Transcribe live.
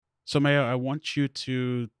So, Mayo, I want you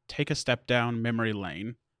to take a step down memory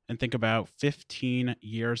lane and think about 15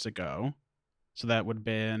 years ago. So that would have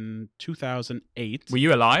been 2008. Were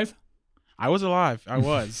you alive? I was alive. I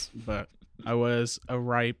was, but I was a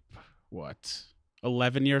ripe,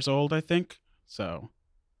 11 years old, I think. So,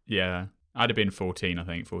 Yeah. I'd have been 14, I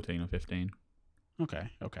think, 14 or 15.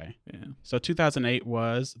 okay. Yeah. So 2008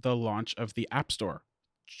 was the launch of the App Store.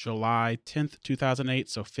 July 10th, 2008,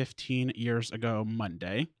 so 15 years ago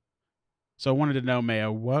Monday. So I wanted to know,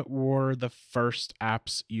 Mayo, what were the first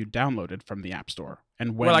apps you downloaded from the App Store?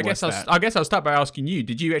 And when Well, was that? I guess I'll start by asking you,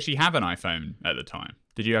 did you actually have an iPhone at the time?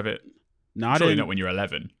 Did you have it? Surely not when you were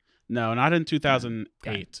 11. No, not in 2008.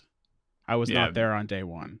 Okay. I was not there on day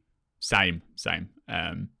one. Same.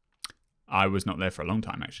 I was not there for a long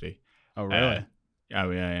time, actually. Oh, really?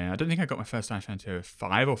 Yeah. I don't think I got my first iPhone until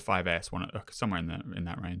 5 or 5S, somewhere in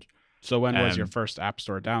that range. So when was your first App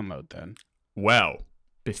Store download then? Well,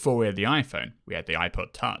 before we had the iPhone, we had the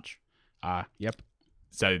iPod Touch. Yep.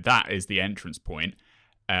 So that is the entrance point.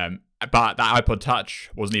 But that iPod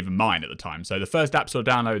Touch wasn't even mine at the time. So the first App Store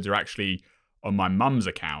downloads are actually on my mum's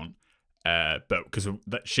account. But because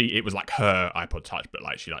it was like her iPod Touch, but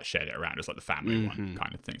like she like shared it around. It was like the family one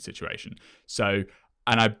kind of thing situation. So,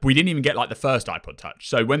 we didn't even get like the first iPod Touch.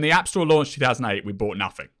 So when the App Store launched 2008, we bought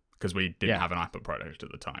nothing because we didn't have an iPod product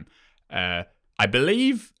at the time. I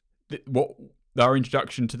believe that our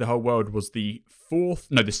introduction to the whole world was the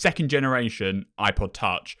second generation iPod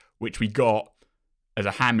Touch, which we got as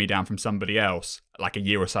a hand-me-down from somebody else like a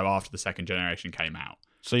year or so after the second generation came out.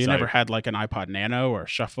 So you never had like an iPod Nano or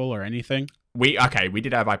Shuffle or anything? We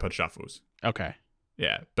did have iPod Shuffles. Okay.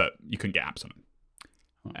 Yeah, but you couldn't get apps on them.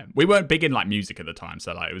 We weren't big in like music at the time,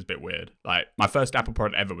 so like it was a bit weird. Like my first Apple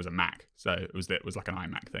product ever was a Mac, so it was like an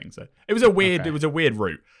iMac thing. So it was a weird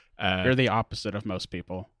route. You're the opposite of most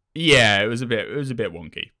people. Yeah, it was a bit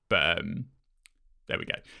wonky, but there we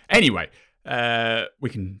go. Anyway, we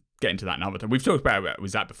can get into that another time. We've talked about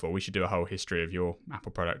that before. We should do a whole history of your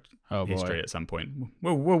Apple product history at some point.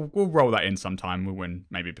 We'll roll that in sometime. We'll win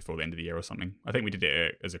maybe before the end of the year or something. I think we did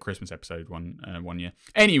it as a Christmas episode one year.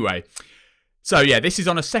 Anyway, so yeah, this is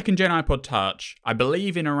on a second gen iPod Touch, I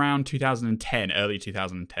believe in around 2010, early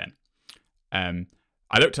 2010.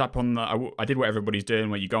 I looked up I did what everybody's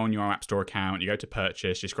doing, where you go on your App Store account, you go to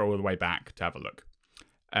purchase, you scroll all the way back to have a look.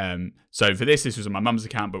 So for this was on my mum's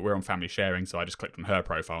account, but we're on family sharing, so I just clicked on her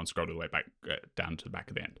profile and scrolled all the way back down to the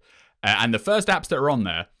back of the end. And the first apps that are on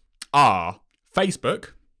there are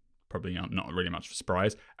Facebook, probably not really much of a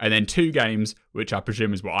surprise, and then two games, which I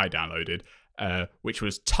presume is what I downloaded, which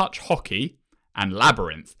was Touch Hockey and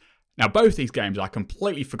Labyrinth. Now, both these games I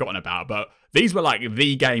completely forgotten about, but these were like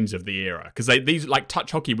the games of the era, because these like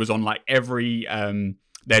Touch Hockey was on like every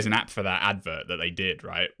there's an app for that advert that they did,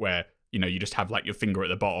 right, where you just have like your finger at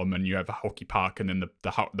the bottom and you have a hockey puck, and then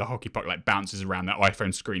the hockey puck like bounces around. That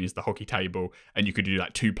iPhone screen is the hockey table, and you could do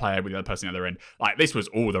like two player with the other person at the other end. Like this was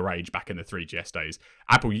all the rage back in the 3GS days.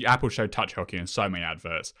 Apple showed Touch Hockey in so many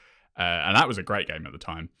adverts, and that was a great game at the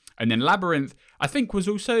time. And then Labyrinth, I think, was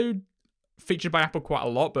also featured by Apple quite a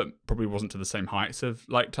lot, but probably wasn't to the same heights of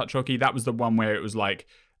like Touch Hockey. That was the one where it was like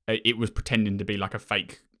it was pretending to be like a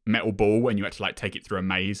fake metal ball, and you had to like take it through a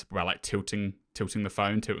maze by like tilting the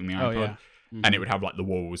phone, tilting the iPod, and it would have like the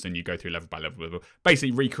walls, and you go through level by level, basically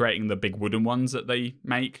recreating the big wooden ones that they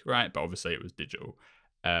make, right? But obviously it was digital.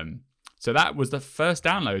 So that was the first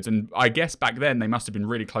downloads, and I guess back then they must have been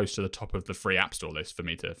really close to the top of the free App Store list for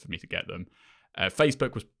me to get them.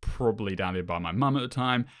 Facebook was probably downloaded by my mum at the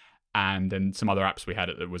time, and then some other apps we had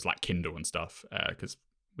that was like Kindle and stuff, because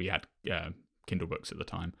we had Kindle books at the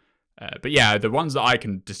time. But yeah, the ones that I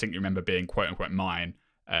can distinctly remember being quote unquote mine,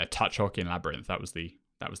 Touch Hockey and Labyrinth, that was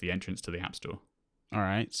the entrance to the App Store. All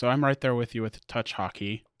right, so I'm right there with you with Touch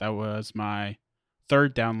Hockey. That was my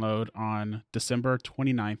third download on December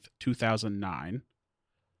 29th, 2009.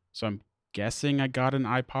 So I'm guessing I got an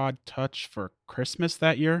iPod Touch for Christmas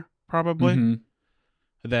that year, probably. Mm-hmm.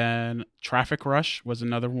 Then Traffic Rush was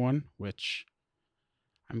another one, which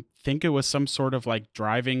I think it was some sort of like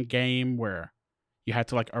driving game where you had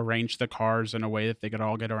to like arrange the cars in a way that they could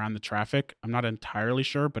all get around the traffic. I'm not entirely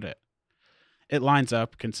sure, but it lines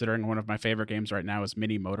up, considering one of my favorite games right now is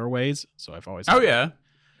Mini Motorways. So I've always had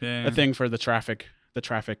a thing for the traffic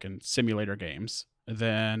and simulator games.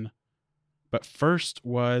 But first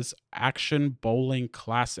was Action Bowling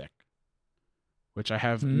Classic, which I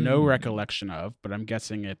have no recollection of, but I'm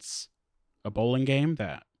guessing it's a bowling game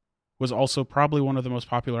that was also probably one of the most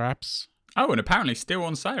popular apps. Oh, and apparently still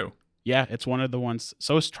on sale. Yeah, it's one of the ones.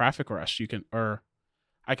 So is Traffic Rush.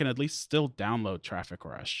 I can at least still download Traffic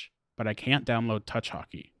Rush, but I can't download Touch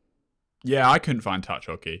Hockey. Yeah, I couldn't find touch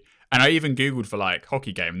hockey. And I even Googled for like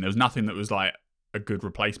hockey game, and there was nothing that was like a good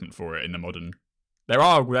replacement for it in the modern. There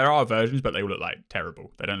are versions, but they all look like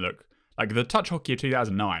terrible. They don't look like the touch hockey of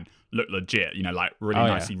 2009 looked legit, like really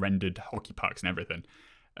nicely rendered hockey pucks and everything.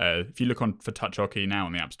 If you look on for touch hockey now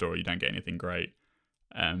on the App Store, you don't get anything great.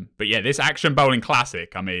 But yeah, this Action Bowling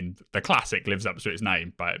Classic, I mean, the classic lives up to its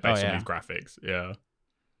name based on these graphics. Yeah.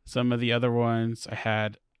 Some of the other ones, I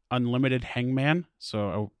had Unlimited Hangman,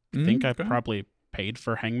 so I think I probably paid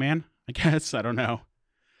for Hangman, I guess. I don't know.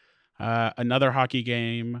 Another hockey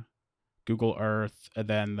game, Google Earth, and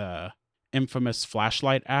then the infamous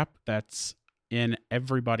flashlight app that's in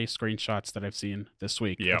everybody's screenshots that I've seen this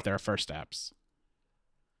week of their first apps.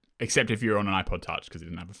 Except if you're on an iPod Touch, because it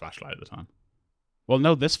didn't have a flashlight at the time. Well,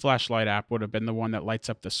 no, this flashlight app would have been the one that lights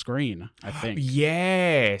up the screen, I think.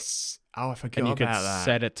 Yes. Oh, I forgot about that. And you could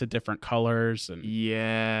set it to different colors. And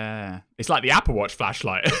yeah. It's like the Apple Watch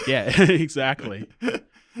flashlight. Yeah, exactly.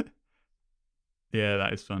 Yeah,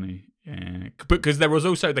 that is funny. Yeah. Because there was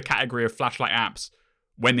also the category of flashlight apps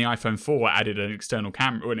when the iPhone 4 added an external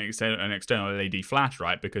camera or an external LED flash,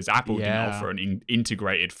 right? Because Apple didn't offer an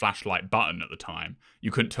integrated flashlight button at the time.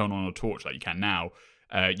 You couldn't turn on a torch like you can now.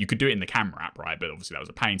 You could do it in the camera app, right? But obviously that was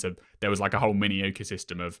a pain. So there was like a whole mini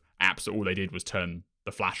ecosystem of apps that all they did was turn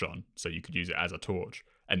the flash on so you could use it as a torch.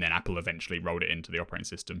 And then Apple eventually rolled it into the operating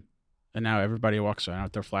system. And now everybody walks around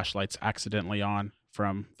with their flashlights accidentally on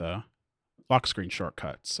from the lock screen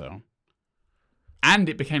shortcut. So, and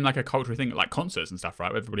it became like a cultural thing, like concerts and stuff,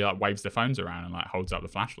 right? Where everybody like waves their phones around and like holds up the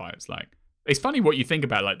flashlights. Like, it's funny what you think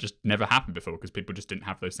about, like, just never happened before because people just didn't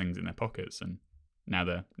have those things in their pockets, and now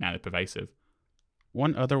they're pervasive.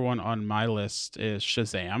 One other one on my list is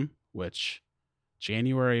Shazam, which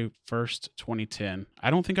January 1st, 2010. I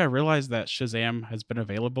don't think I realized that Shazam has been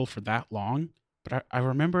available for that long, but I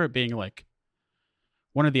remember it being like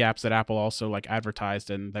one of the apps that Apple also like advertised,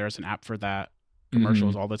 and there's an app for that,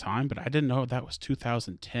 commercials all the time, but I didn't know that was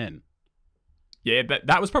 2010. Yeah,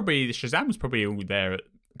 that was probably, Shazam was probably all there,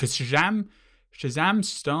 because Shazam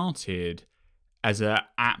started as an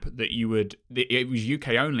app that it was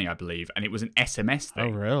UK only, I believe, and it was an SMS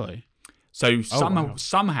thing. Oh, really? So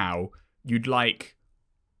somehow you'd like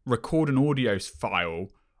record an audio file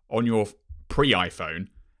on your pre-iPhone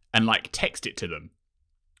and like text it to them.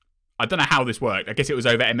 I don't know how this worked. I guess it was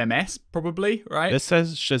over MMS, probably, right? This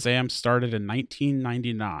says Shazam started in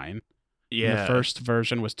 1999. Yeah. The first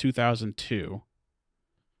version was 2002.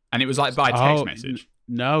 And it was like by text message.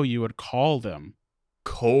 No, you would call them.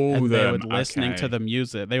 They would listening to the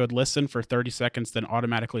music. They would listen for 30 seconds, then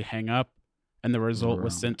automatically hang up, and the result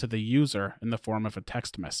was sent to the user in the form of a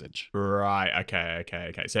text message. Right.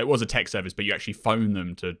 Okay. So it was a text service, but you actually phone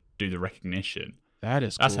them to do the recognition.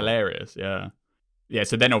 That's cool. That's hilarious. Yeah. Yeah,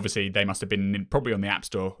 so then obviously they must have been probably on the App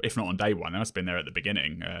Store, if not on day one. They must have been there at the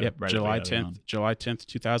beginning. Yep, July 10th,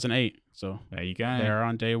 2008. So there you go. They're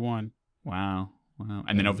on day one. Wow.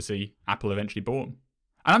 And then obviously Apple eventually bought them.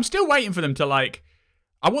 And I'm still waiting for them to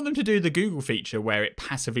I want them to do the Google feature where it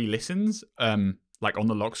passively listens. Like on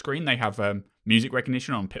the lock screen, they have music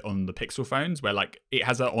recognition on the Pixel phones where like it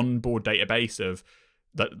has an onboard database of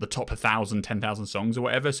the top 1,000, 10,000 songs or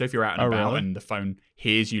whatever. So if you're out and about and the phone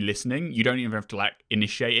hears you listening, you don't even have to like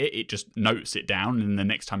initiate it. It just notes it down, and the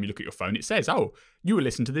next time you look at your phone, it says, "Oh, you were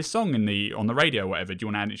listening to this song on the radio or whatever. Do you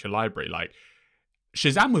want to add it to your library?" Like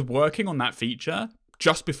Shazam was working on that feature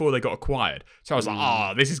just before they got acquired. So I was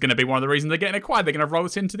like, this is going to be one of the reasons they're getting acquired. They're going to roll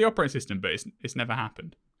this into the operating system, but it's never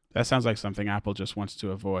happened. That sounds like something Apple just wants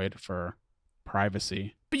to avoid for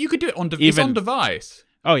privacy. But you could do it on device. It's on device.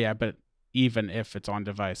 Oh yeah, but even if it's on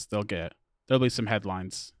device, there'll be some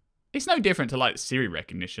headlines. It's no different to like Siri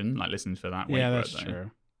recognition, like listening for that. Yeah, that's true.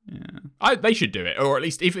 Yeah, they should do it, or at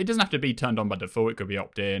least if it doesn't have to be turned on by default, it could be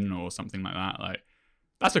opt-in or something like that. Like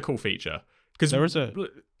that's a cool feature. Because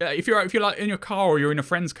if you're like in your car or you're in a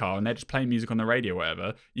friend's car and they're just playing music on the radio or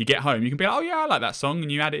whatever, you get home, you can be like, oh yeah, I like that song,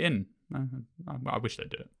 and you add it in. I wish they'd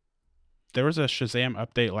do it. There was a Shazam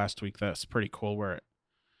update last week that's pretty cool where it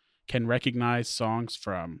can recognize songs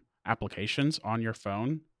from applications on your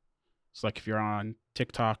phone. So like if you're on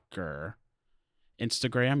TikTok or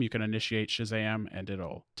Instagram, you can initiate Shazam and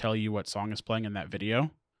it'll tell you what song is playing in that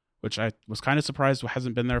video, which I was kind of surprised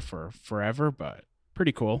hasn't been there for forever, but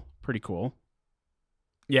pretty cool.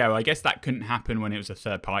 Yeah, well, I guess that couldn't happen when it was a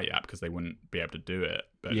third-party app because they wouldn't be able to do it.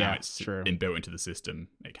 But now it's inbuilt into the system.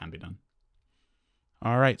 It can be done.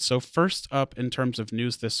 All right, so first up in terms of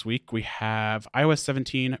news this week, we have iOS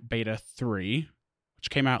 17 Beta 3, which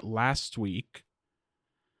came out last week.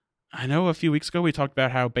 I know a few weeks ago we talked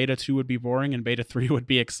about how Beta 2 would be boring and Beta 3 would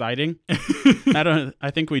be exciting.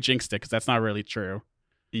 I think we jinxed it because that's not really true.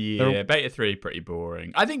 Yeah, beta 3 pretty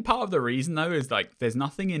boring. I think part of the reason though is like there's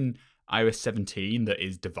nothing in iOS 17 that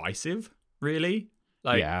is divisive, really.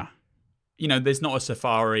 Like, yeah. There's not a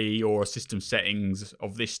Safari or system settings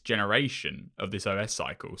of this generation of this OS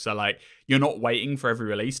cycle. So like you're not waiting for every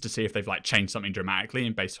release to see if they've like changed something dramatically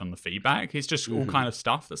and based on the feedback. It's just all kind of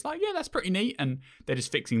stuff that's like, yeah, that's pretty neat, and they're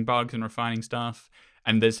just fixing bugs and refining stuff.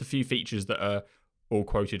 And there's a few features that are all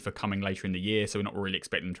quoted for coming later in the year, so we're not really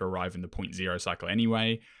expecting them to arrive in the 0.0 cycle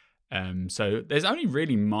anyway. So there's only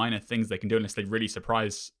really minor things they can do unless they really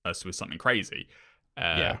surprise us with something crazy.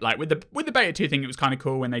 Like with the beta 2 thing, it was kind of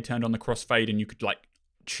cool when they turned on the crossfade and you could like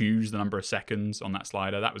choose the number of seconds on that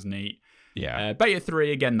slider. That was neat. Yeah. Beta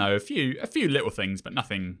 3 again though, a few little things, but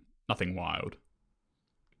nothing wild.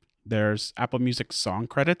 There's Apple Music song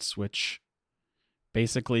credits, which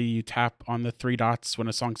basically you tap on the 3 dots when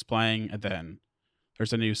a song's playing, and then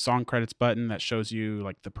there's a new song credits button that shows you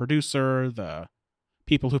like the producer, the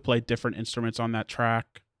people who played different instruments on that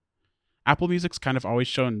track. Apple Music's kind of always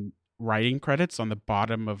shown writing credits on the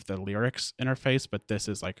bottom of the lyrics interface, but this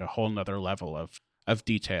is like a whole nother level of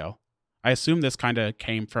detail. I assume this kind of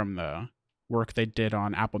came from the work they did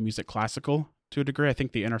on Apple Music Classical to a degree. I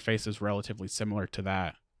think the interface is relatively similar to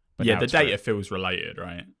that. But yeah, the data feels related,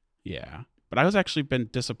 right? Yeah. But I was actually been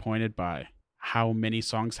disappointed by how many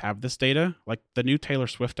songs have this data. Like the new Taylor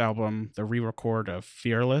Swift album, the re-record of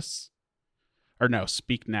Fearless. Or no,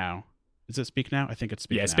 Speak Now. Is it Speak Now? I think it's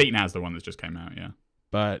Speak Now. Yeah, Speak Now is the one that just came out, yeah.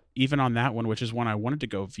 But even on that one, which is one I wanted to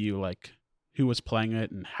go view, like who was playing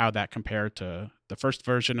it and how that compared to the first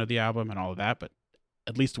version of the album and all of that. But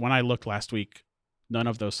at least when I looked last week, none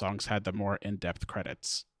of those songs had the more in-depth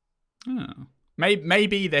credits. Oh.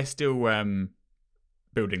 Maybe they're still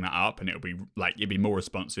building that up, and it'll be more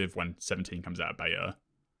responsive when 17 comes out of beta.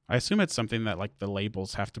 I assume it's something that like the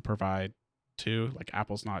labels have to provide too. Like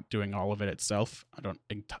Apple's not doing all of it itself. I don't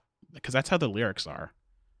think because that's how the lyrics are.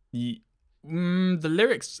 The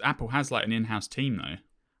lyrics, Apple has like an in-house team though.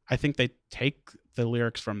 I think they take the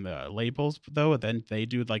lyrics from the labels though, and then they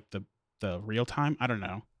do like the real time. I don't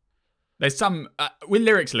know. There's some with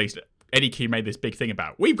lyrics at least. Eddie Q made this big thing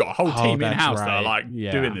about we've got a whole team in-house that are like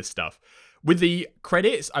doing this stuff. With the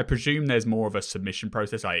credits, I presume there's more of a submission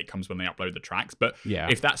process. Like it comes when they upload the tracks. But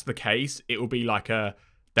if that's the case, it will be like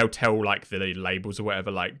they'll tell like the labels or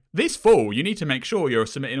whatever, like this fall, you need to make sure you're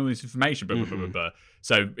submitting all this information. Blah, blah, blah, blah, blah.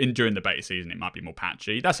 So during the beta season, it might be more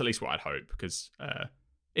patchy. That's at least what I'd hope, because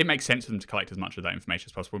it makes sense for them to collect as much of that information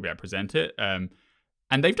as possible and be able to present it. And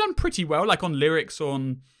they've done pretty well, like on lyrics,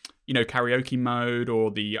 on karaoke mode or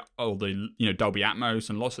the Dolby Atmos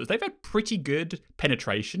and losses. They've had pretty good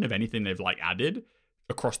penetration of anything they've like added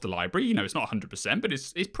across the library. It's not 100%, but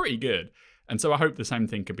it's pretty good. And so I hope the same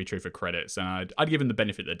thing could be true for credits. And I'd give them the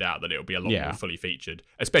benefit of the doubt that it'll be a lot more fully featured,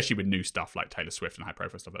 especially with new stuff like Taylor Swift and high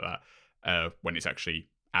profile stuff like that when it's actually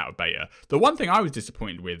out of beta. The one thing I was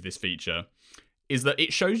disappointed with this feature is that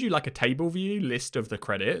it shows you like a table view list of the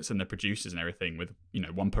credits and the producers and everything with,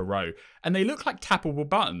 one per row. And they look like tappable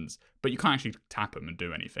buttons, but you can't actually tap them and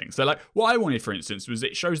do anything. So like what I wanted, for instance, was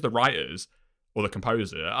it shows the writers or the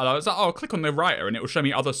composer. And I was like, I'll click on the writer and it will show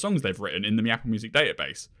me other songs they've written in the Apple Music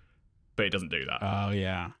database. But it doesn't do that. Oh,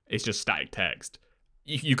 yeah. It's just static text.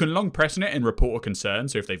 You can long press on it and report a concern.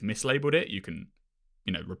 So if they've mislabeled it, you can,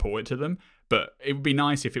 report it to them. But it would be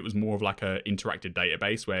nice if it was more of like a interactive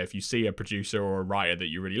database where if you see a producer or a writer that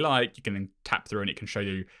you really like, you can then tap through and it can show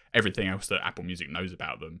you everything else that Apple Music knows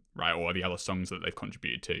about them, right? Or the other songs that they've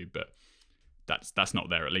contributed to. But that's not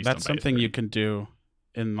there, at least. That's something you can do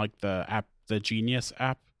in like the Genius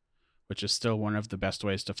app, which is still one of the best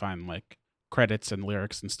ways to find like credits and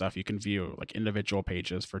lyrics and stuff. You can view like individual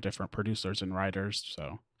pages for different producers and writers.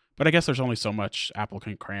 So, but I guess there's only so much Apple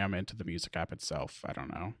can cram into the music app itself. I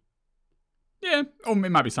don't know. Yeah, or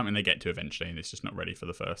it might be something they get to eventually, and it's just not ready for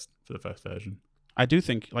the first version. I do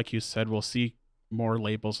think, like you said, we'll see more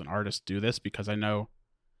labels and artists do this, because I know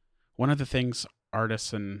one of the things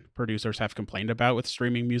artists and producers have complained about with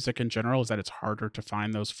streaming music in general is that it's harder to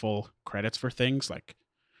find those full credits for things. Like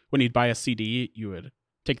when you'd buy a CD, you would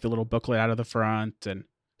take the little booklet out of the front and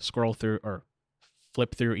scroll through or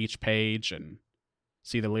flip through each page and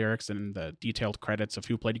see the lyrics and the detailed credits of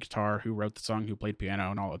who played guitar, who wrote the song, who played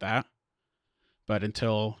piano, and all of that. But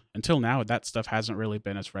until now, that stuff hasn't really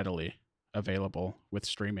been as readily available with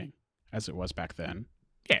streaming as it was back then.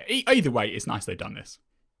 Yeah, either way, it's nice they've done this.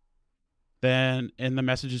 Then in the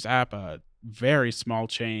Messages app, a very small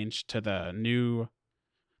change to the new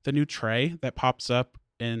tray that pops up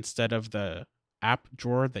instead of the app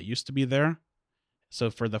drawer that used to be there. So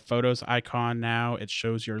for the photos icon now, it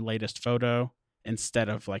shows your latest photo instead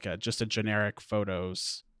of like just a generic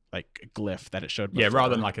photos like glyph that it showed before. Yeah,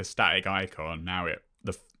 rather than like a static icon, now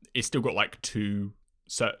it's still got like two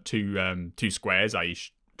squares.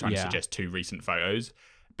 Trying to suggest two recent photos,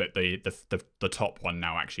 but the top one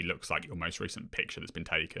now actually looks like your most recent picture that's been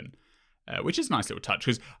taken, which is a nice little touch.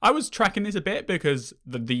 Because I was tracking this a bit because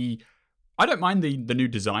I don't mind the new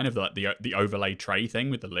design of the overlay tray thing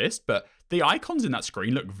with the list, but the icons in that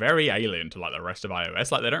screen look very alien to like the rest of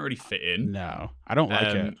iOS. Like they don't really fit in. No, I don't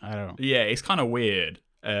like it. I don't. Yeah, it's kind of weird.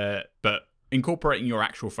 But incorporating your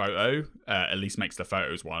actual photo at least makes the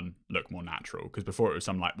photos one look more natural. Because before it was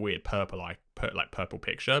some like weird purple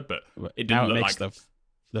picture, but it didn't look like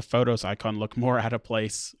the photos icon look more out of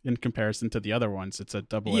place in comparison to the other ones. It's a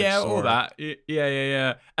double-edged sword. All that.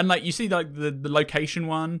 Yeah. And like you see like the location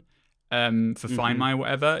one. For Find My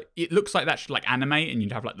whatever, it looks like that should like animate and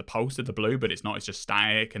you'd have like the pulse of the blue, but it's not. It's just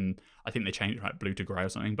static, and I think they changed it like blue to grey or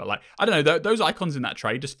something. But like I don't know, those icons in that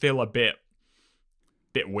tray just feel a bit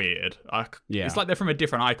weird. It's like they're from a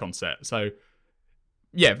different icon set. So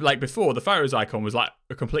yeah, like before, the Photos icon was like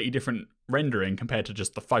a completely different rendering compared to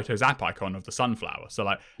just the Photos app icon of the sunflower. So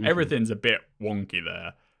like everything's a bit wonky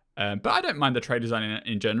there. But I don't mind the tray design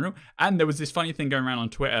in general. And there was this funny thing going around on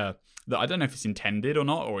Twitter that I don't know if it's intended or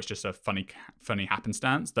not, or it's just a funny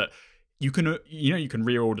happenstance that you can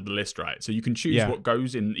reorder the list, right? So you can choose what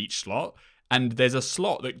goes in each slot, and there's a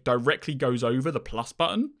slot that directly goes over the plus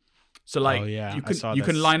button. So like you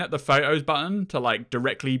can line up the Photos button to like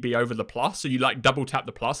directly be over the plus. So you like double tap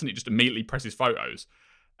the plus and it just immediately presses Photos.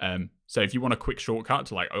 So if you want a quick shortcut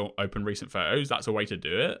to like open recent photos, that's a way to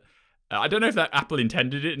do it. I don't know if that Apple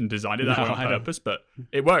intended it and designed it that way on purpose, but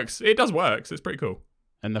it works. It does work. So it's pretty cool.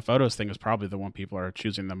 And the Photos thing is probably the one people are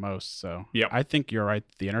choosing the most. So yeah, I think you're right.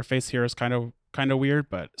 The interface here is kind of weird,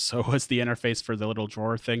 but so was the interface for the little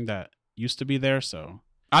drawer thing that used to be there. So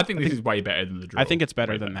I think this is way better than the drawer. I think it's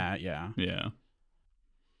better than that. Yeah. Yeah.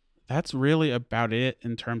 That's really about it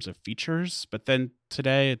in terms of features. But then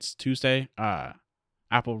today, it's Tuesday.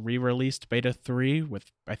 Apple re-released Beta 3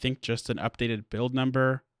 with, I think, just an updated build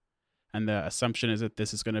number. And the assumption is that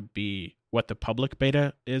this is going to be what the public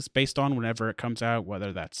beta is based on whenever it comes out,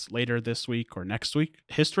 whether that's later this week or next week.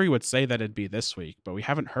 History would say that it'd be this week, but we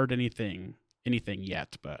haven't heard anything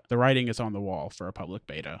yet. But the writing is on the wall for a public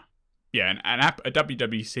beta. Yeah, and at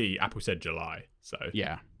WWDC, Apple said July. So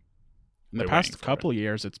yeah, in the past couple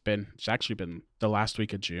years, it's actually been the last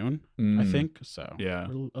week of June, I think. So yeah,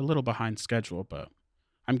 we're a little behind schedule, but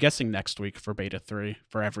I'm guessing next week for Beta 3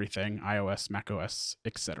 for everything, iOS, macOS,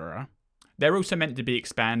 etc. They're also meant to be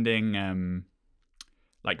expanding,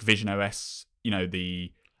 like Vision OS. You know,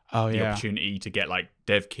 the opportunity to get like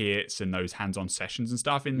dev kits and those hands-on sessions and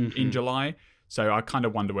stuff in July. So I kind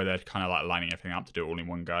of wonder whether they're kind of like lining everything up to do it all in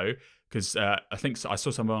one go. Because I think I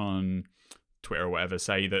saw someone on Twitter or whatever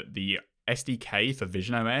say that the SDK for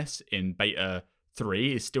Vision OS in Beta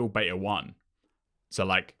 3 is still Beta 1. So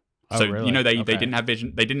like, really? You know, they didn't have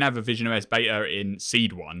a Vision OS beta in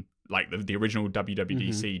Seed 1. Like the original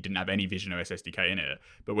WWDC didn't have any Vision OS SDK in it.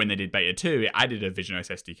 But when they did Beta 2, it added a Vision OS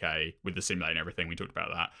SDK with the simulator and everything. We talked about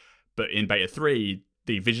that. But in Beta 3,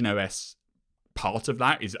 the Vision OS part of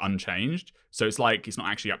that is unchanged. So it's like it's not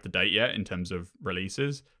actually up to date yet in terms of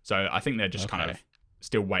releases. So I think they're just kind of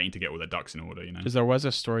still waiting to get all their ducks in order, you know? Because there was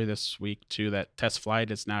a story this week, too, that Test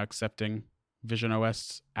Flight is now accepting Vision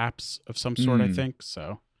OS apps of some sort, I think.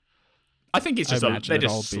 So I think it's just they're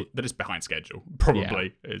just behind schedule,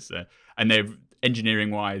 probably. Yeah. And they're engineering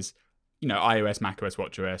wise, you know, iOS, macOS,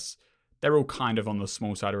 watchOS, they're all kind of on the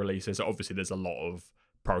small side of releases. So obviously, there's a lot of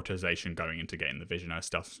prioritization going into getting the Vision OS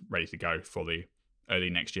stuff ready to go for the early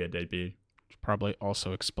next year debut. Which probably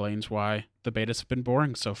also explains why the betas have been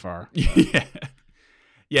boring so far.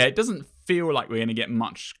 Yeah, it doesn't feel like we're going to get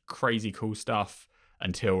much crazy cool stuff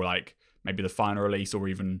until like maybe the final release or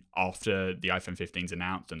even after the iPhone 15's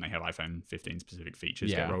announced and they have iPhone 15 specific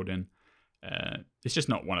features get rolled in. It's just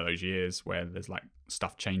not one of those years where there's like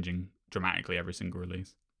stuff changing dramatically every single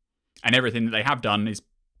release. And everything that they have done is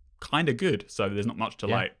kind of good. So there's not much to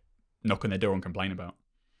like knock on their door and complain about.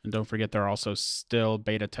 And don't forget, they're also still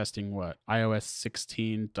beta testing iOS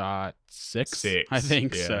 16.6, I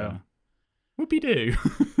think. So whoopie-doo.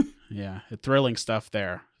 Yeah, thrilling stuff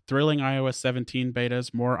there. Thrilling iOS 17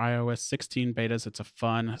 betas, more iOS 16 betas. It's a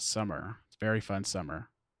fun summer. It's a very fun summer.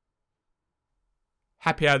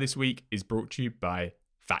 Happy Hour this week is brought to you by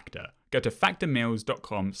Factor. Go to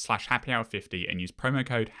factormeals.com/happyhour50 and use promo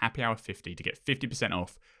code happyhour50 to get 50%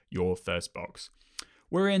 off your first box.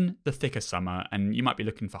 We're in the thick of summer and you might be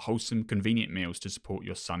looking for wholesome, convenient meals to support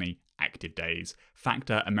your sunny, active days.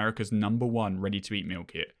 Factor, America's #1 ready-to-eat meal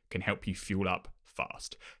kit, can help you fuel up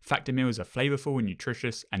fast. Factor meals are flavorful and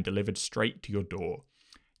nutritious and delivered straight to your door.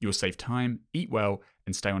 You'll save time, eat well,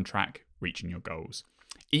 and stay on track, reaching your goals.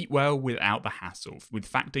 Eat well without the hassle. With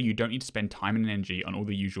Factor, you don't need to spend time and energy on all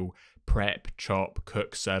the usual prep, chop,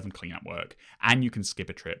 cook, serve, and clean up work, and you can skip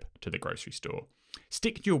a trip to the grocery store.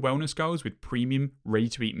 Stick to your wellness goals with premium,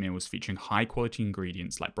 ready-to-eat meals featuring high-quality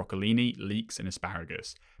ingredients like broccolini, leeks, and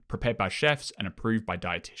asparagus. Prepared by chefs and approved by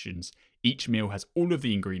dietitians, each meal has all of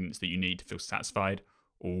the ingredients that you need to feel satisfied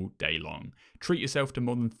all day long. Treat yourself to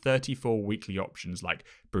more than 34 weekly options like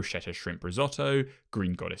bruschetta shrimp risotto,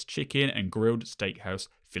 green goddess chicken, and grilled steakhouse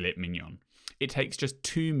filet mignon. It takes just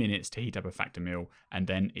 2 minutes to heat up a Factor meal, and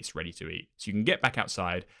then it's ready to eat. So you can get back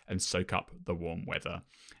outside and soak up the warm weather.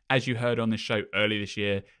 As you heard on this show earlier this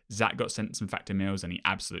year, Zach got sent some Factor meals and he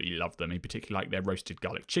absolutely loved them. He particularly liked their roasted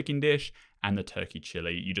garlic chicken dish and the turkey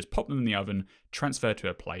chili. You just pop them in the oven, transfer to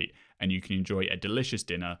a plate, and you can enjoy a delicious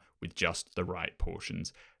dinner with just the right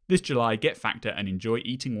portions. This July, get Factor and enjoy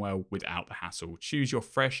eating well without the hassle. Choose your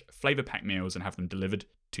fresh, flavor-packed meals and have them delivered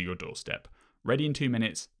to your doorstep. Ready in 2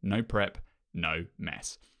 minutes, no prep, no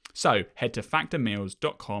mess. So head to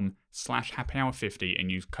factormeals.com/happyhour50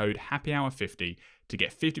 and use code happyhour50 to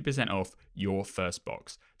get 50% off your first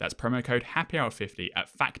box. That's promo code happyhour50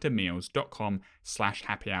 at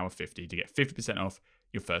factormeals.com/happyhour50 to get 50% off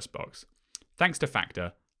your first box. Thanks to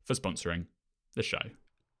Factor for sponsoring the show.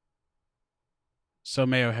 So,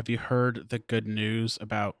 Mayo, have you heard the good news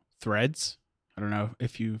about Threads? I don't know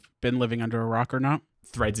if you've been living under a rock or not.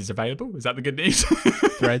 Threads is available? Is that the good news?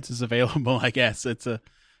 Threads is available, I guess. It's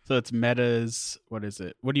Meta's, what is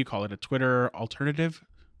it? What do you call it? A Twitter alternative,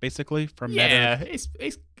 basically, from Meta? Yeah,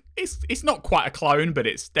 it's not quite a clone, but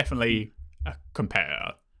it's definitely a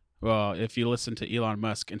competitor. Well, if you listen to Elon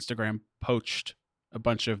Musk, Instagram poached a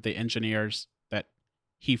bunch of the engineers that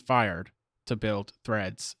he fired to build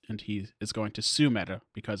Threads, and he is going to sue Meta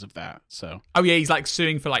because of that. So, oh yeah, he's like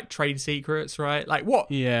suing for like trade secrets, right? Like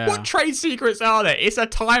what? Yeah. What trade secrets are there? It's a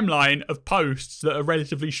timeline of posts that are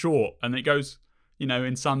relatively short, and it goes,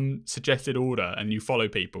 in some suggested order, and you follow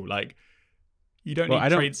people. Like, you don't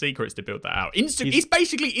need trade secrets to build that out. It's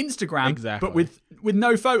basically Instagram, exactly, but with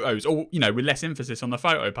no photos, or with less emphasis on the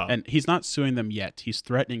photo part. And he's not suing them yet. He's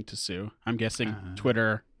threatening to sue. I'm guessing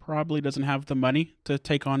Twitter probably doesn't have the money to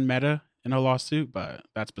take on Meta in a lawsuit, but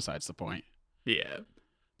that's besides the point. Yeah.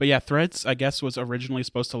 But yeah, Threads, I guess, was originally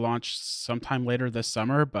supposed to launch sometime later this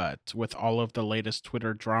summer, but with all of the latest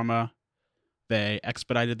Twitter drama, they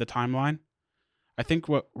expedited the timeline. I think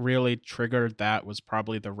what really triggered that was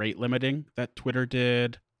probably the rate limiting that Twitter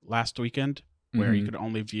did last weekend, where you could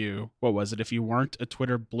only view, what was it? If you weren't a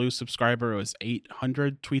Twitter Blue subscriber, it was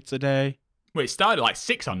 800 tweets a day. Well, it started like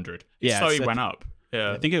 600. It slowly went up.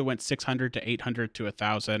 Yeah. I think it went 600 to 800 to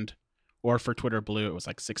 1,000. Or for Twitter Blue, it was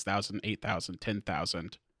like 6,000, 8,000,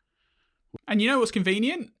 10,000. And you know what's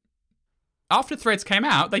convenient? After Threads came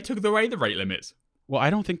out, they took away the rate limits. Well,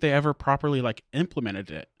 I don't think they ever properly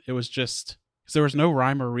implemented it. It was just, because there was no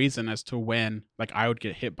rhyme or reason as to when I would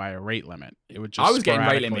get hit by a rate limit. It would just I was getting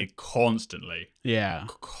rate limited constantly. Yeah.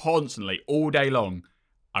 Constantly, all day long.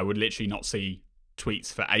 I would literally not see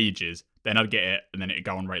tweets for ages. Then I'd get it, and then it'd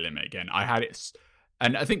go on rate limit again. I had it.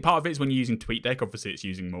 And I think part of it is when you're using TweetDeck, obviously it's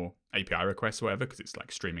using more API requests or whatever, because it's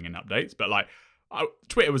streaming and updates. But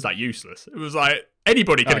Twitter was useless. It was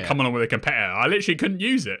anybody could have come along with a competitor. I literally couldn't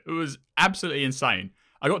use it. It was absolutely insane.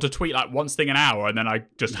 I got to tweet one thing an hour, and then I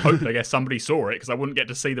just hoped, I guess, somebody saw it, because I wouldn't get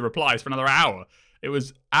to see the replies for another hour. It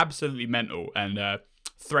was absolutely mental, and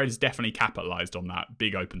Threads definitely capitalized on that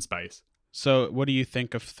big open space. So what do you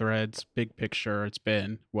think of Threads? Big picture, it's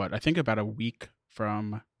been, I think about a week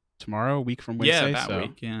from tomorrow, a week from Wednesday. Yeah, about a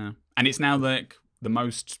week, yeah. And it's now the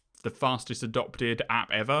fastest adopted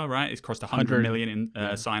app ever, right? It's crossed 100 million in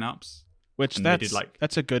signups. Which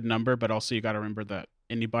that's a good number, but also you got to remember that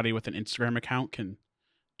anybody with an Instagram account can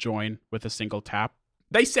join with a single tap.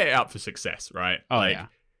 They set it up for success, right? Oh, yeah.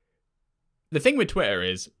 The thing with Twitter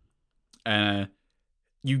is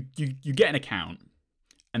you get an account,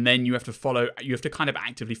 and then you have to kind of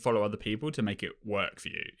actively follow other people to make it work for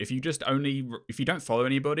you. If you don't follow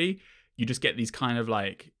anybody, you just get these kind of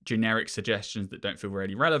generic suggestions that don't feel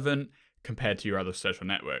really relevant compared to your other social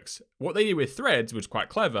networks. What they did with Threads, which was quite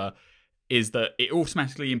clever, is that it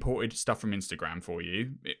automatically imported stuff from Instagram for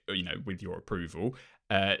you, with your approval.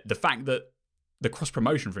 The fact that the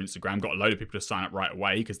cross-promotion for Instagram got a load of people to sign up right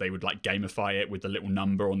away, because they would gamify it with the little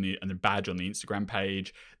number on the badge on the Instagram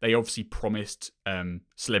page. They obviously promised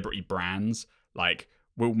celebrity brands,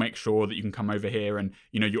 we'll make sure that you can come over here, and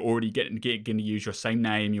you're already going to use your same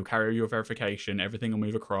name, you'll carry your verification, everything will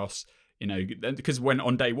move across. Because when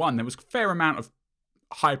on day one there was a fair amount of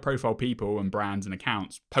high profile people and brands and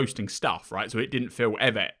accounts posting stuff, right? So it didn't feel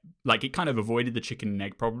ever like, it kind of avoided the chicken and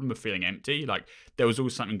egg problem of feeling empty. Like there was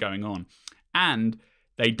always something going on. And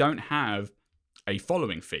they don't have a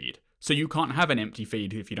following feed. So you can't have an empty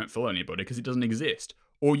feed if you don't follow anybody because it doesn't exist.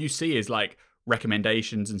 All you see is like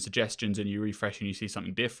recommendations and suggestions, and you refresh and you see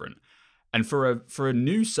something different. And for a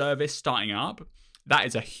new service starting up, that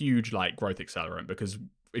is a huge like growth accelerant, because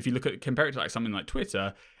if you compare it to like something like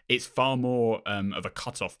Twitter, it's far more of a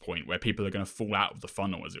cutoff point where people are going to fall out of the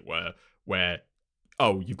funnel, as it were, where,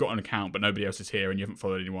 oh, you've got an account, but nobody else is here and you haven't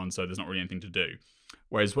followed anyone, so there's not really anything to do.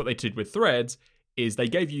 Whereas what they did with Threads is they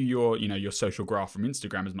gave you your social graph from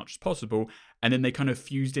Instagram as much as possible, and then they kind of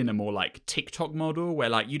fused in a more like TikTok model where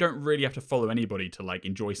like you don't really have to follow anybody to like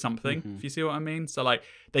enjoy something, if you see what I mean. So like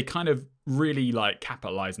they kind of really like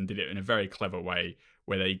capitalized and did it in a very clever way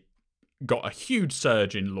where they got a huge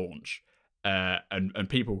surge in launch, and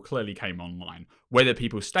people clearly came online. Whether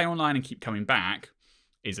people stay online and keep coming back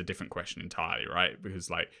is a different question entirely, right? Because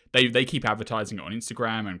like they keep advertising it on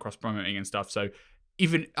Instagram and cross-promoting and stuff. So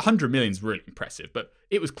even 100 million is really impressive, but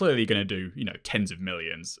it was clearly going to do, tens of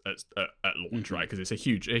millions at launch, right? Because it's a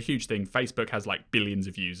huge thing. Facebook has like billions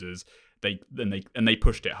of users. They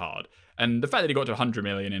pushed it hard, and the fact that it got to 100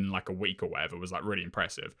 million in like a week or whatever was like really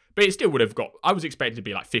impressive. But it still would have got. I was expected to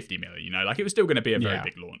be like 50 million, like it was still going to be a very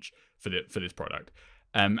big launch for this product.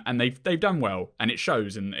 And they've done well, and it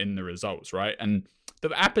shows in the results, right? And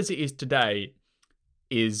the app as it is today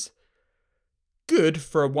is good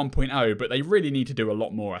for a 1.0, but they really need to do a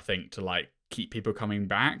lot more, I think, to like keep people coming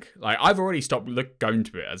back. Like I've already stopped going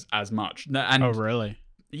to it as much. And oh really?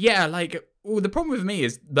 Yeah, like the problem with me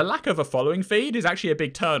is the lack of a following feed is actually a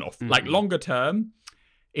big turnoff. Like longer term,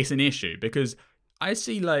 it's an issue because I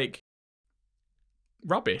see like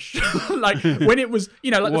rubbish. Like when it was,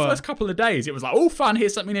 like the first couple of days, it was like, oh fun,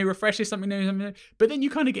 here's something new, refresh, here's something new. But then you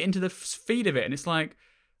kind of get into the feed of it, and it's like,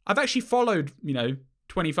 I've actually followed,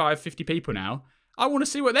 25, 50 people now. I want to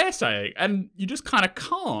see what they're saying, and you just kind of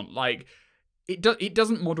can't. Like it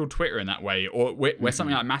doesn't model Twitter in that way, or where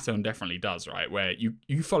something like Mastodon definitely does, right? Where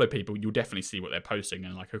you follow people, you'll definitely see what they're posting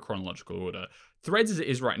in like a chronological order. Threads as it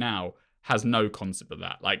is right now has no concept of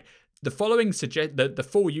that. Like the following the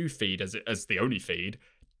For You feed as the only feed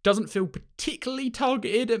doesn't feel particularly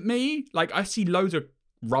targeted at me. Like I see loads of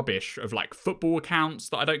rubbish of like football accounts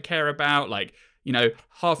that I don't care about, like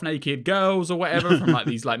half naked girls or whatever from like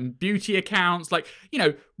these like beauty accounts, like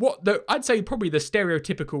I'd say probably the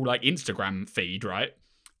stereotypical like Instagram feed, right?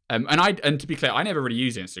 And to be clear, I never really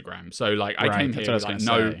use Instagram, so like I came here with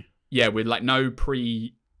like with like no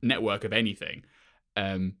pre-network of anything,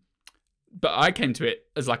 but I came to it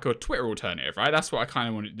as like a Twitter alternative, right? That's what I kind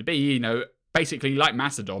of wanted it to be, basically like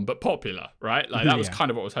Mastodon but popular, right? Like that was kind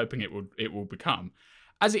of what I was hoping it will become.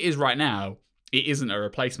 As it is right now, it isn't a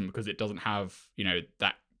replacement because it doesn't have,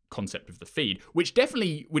 that concept of the feed, which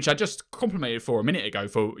I just complimented for a minute ago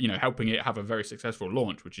for, helping it have a very successful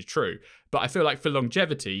launch, which is true. But I feel like for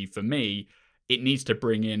longevity, for me, it needs to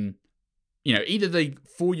bring in, either the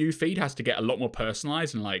For You feed has to get a lot more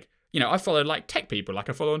personalized and like, I follow like tech people, like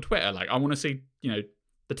I follow on Twitter, like I want to see,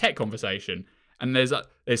 the tech conversation. And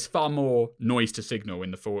there's far more noise to signal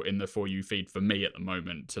in the For You feed for me at the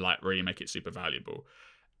moment to like really make it super valuable.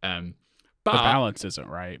 But the balance isn't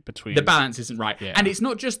right between... The balance isn't right. Yeah. And it's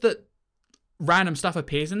not just that random stuff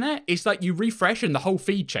appears in there. It's like you refresh and the whole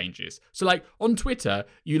feed changes. So like on Twitter,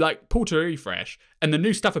 you like pull to refresh and the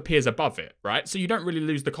new stuff appears above it, right? So you don't really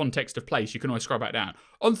lose the context of place. You can always scroll back down.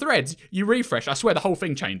 On Threads, you refresh. I swear the whole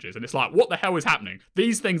thing changes. And it's like, what the hell is happening?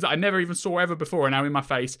 These things that I never even saw ever before are now in my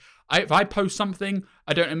face. If I post something,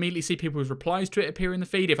 I don't immediately see people's replies to it appear in the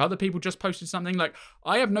feed. If other people just posted something, like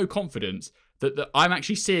I have no confidence that I'm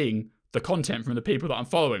actually seeing the content from the people that I'm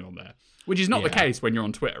following on there, which is not the case when you're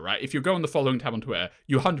on Twitter, right? If you go on the following tab on Twitter,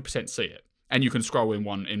 you 100% see it, and you can scroll in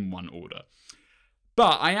one order.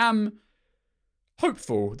 But I am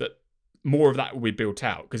hopeful that more of that will be built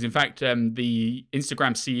out, because in fact, the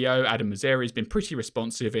Instagram CEO Adam Mosseri has been pretty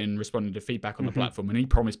responsive in responding to feedback on the platform, and he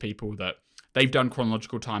promised people that they've done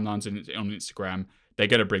chronological timelines on Instagram. They're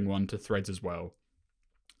going to bring one to Threads as well,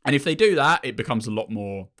 and if they do that, it becomes a lot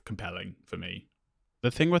more compelling for me. The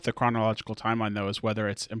thing with the chronological timeline, though, is whether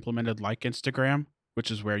it's implemented like Instagram, which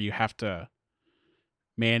is where you have to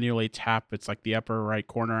manually tap. It's like the upper right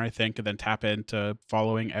corner, I think, and then tap into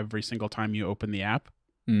following every single time you open the app.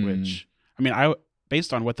 Which, I mean,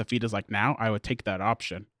 based on what the feed is like now, I would take that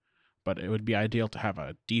option. But it would be ideal to have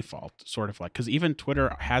a default, sort of like, because even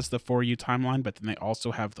Twitter has the For You timeline, but then they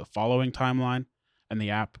also have the following timeline, and the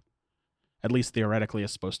app, at least theoretically,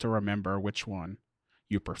 is supposed to remember which one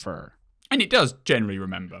you prefer. And it does generally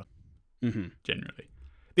remember. Generally.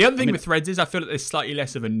 The other thing with Threads is I feel like there's slightly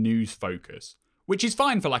less of a news focus, which is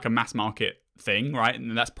fine for like a mass market thing, right?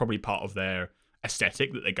 And that's probably part of their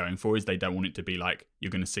aesthetic that they're going for, is they don't want it to be like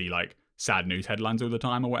you're going to see like sad news headlines all the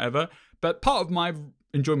time or whatever. But part of my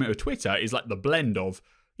enjoyment of Twitter is like the blend of,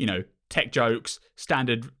 tech jokes,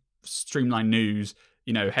 standard streamlined news,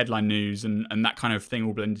 headline news and that kind of thing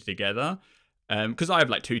all blended together. Because I have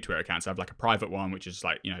like 2 Twitter accounts. I have like a private one, which is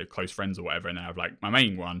like, close friends or whatever. And then I have like my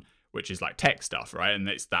main one, which is like tech stuff, right? And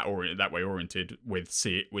it's that way oriented with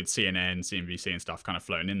CNN, CNBC and stuff kind of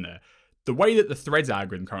floating in there. The way that the Threads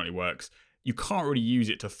algorithm currently works, you can't really use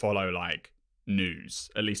it to follow like news.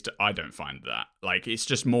 At least I don't find that. Like, it's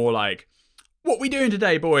just more like, what we doing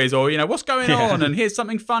today, boys? Or, what's going on? And here's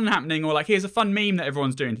something fun happening. Or like, here's a fun meme that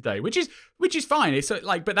everyone's doing today, which is fine. It's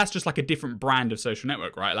like, but that's just like a different brand of social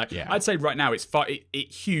network, right? Like, I'd say right now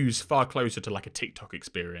it hews far closer to like a TikTok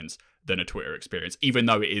experience than a Twitter experience, even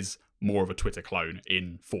though it is more of a Twitter clone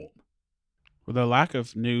in form. Well, the lack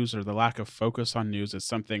of news or the lack of focus on news is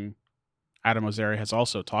something Adam Ozeri has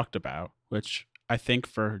also talked about, which I think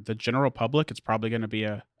for the general public, it's probably going to be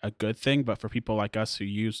a good thing. But for people like us who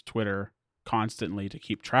use Twitter constantly to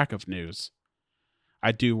keep track of news,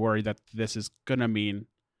 I do worry that this is going to mean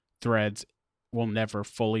Threads will never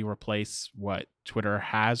fully replace what Twitter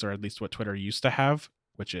has, or at least what Twitter used to have,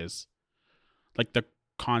 which is like the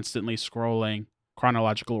constantly scrolling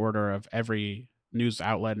chronological order of every news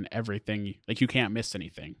outlet and everything. Like, you can't miss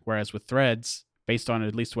anything. Whereas with Threads, based on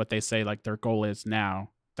at least what they say, like their goal is now,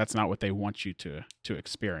 that's not what they want you to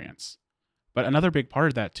experience. But another big part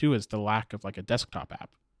of that too is the lack of like a desktop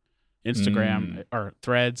app. Instagram or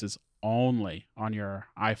Threads is only on your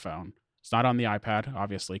iPhone. It's not on the iPad,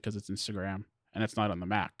 obviously, because it's Instagram, and it's not on the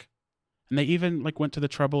Mac. And they even like went to the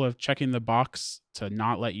trouble of checking the box to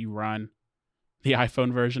not let you run the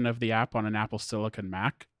iPhone version of the app on an Apple Silicon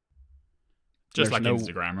Mac. Just like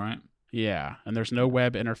Instagram, right? Yeah, and there's no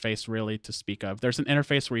web interface really to speak of. There's an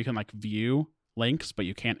interface where you can like view links, but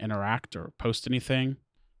you can't interact or post anything.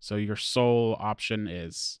 So your sole option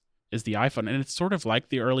is the iPhone. And it's sort of like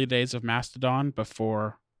the early days of Mastodon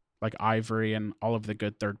before like Ivory and all of the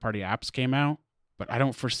good third-party apps came out. But I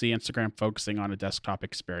don't foresee Instagram focusing on a desktop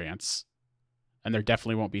experience. And there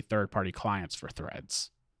definitely won't be third-party clients for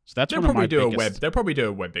Threads. So that's They'll probably do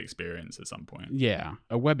a web experience at some point. Yeah,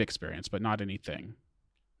 a web experience, but not anything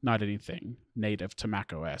native to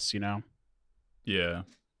macOS, Yeah.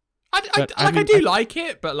 I do like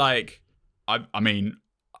it, but like, I mean,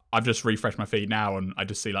 I've just refreshed my feed now and I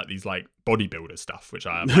just see like these like bodybuilder stuff, which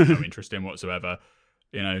I have no interest in whatsoever.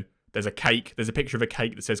 There's a picture of a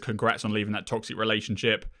cake that says congrats on leaving that toxic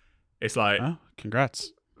relationship. It's like, oh,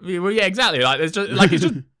 congrats. Well, yeah, exactly. Like, there's just like, it's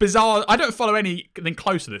just bizarre. I don't follow anything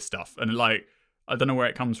close to this stuff. And like, I don't know where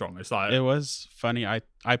it comes from. It's like, it was funny. I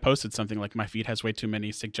posted something like my feed has way too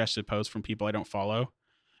many suggested posts from people I don't follow.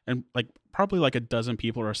 And like probably like a dozen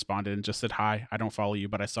people responded and just said, hi, I don't follow you,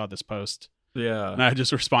 but I saw this post. Yeah. And I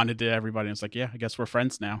just responded to everybody and it's like, yeah, I guess we're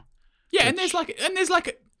friends now. Yeah, and there's like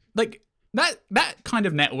that kind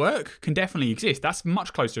of network can definitely exist. That's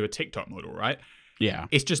much closer to a TikTok model, right? Yeah.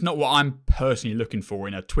 It's just not what I'm personally looking for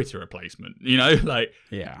in a Twitter replacement, like.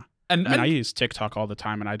 Yeah. And I use TikTok all the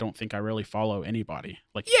time and I don't think I really follow anybody.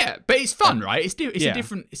 Like, yeah, but it's fun, right?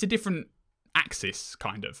 It's a different axis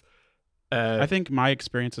kind of. I think my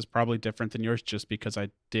experience is probably different than yours just because I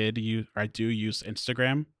do use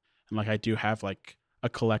Instagram. And like I do have like a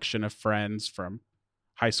collection of friends from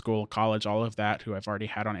high school, college, all of that who I've already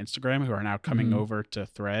had on Instagram who are now coming over to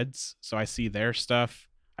Threads. So I see their stuff.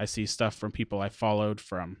 I see stuff from people I followed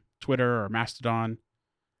from Twitter or Mastodon.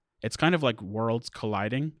 It's kind of like worlds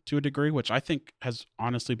colliding to a degree, which I think has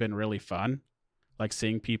honestly been really fun. Like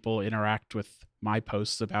seeing people interact with my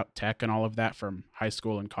posts about tech and all of that from high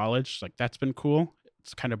school and college. Like that's been cool.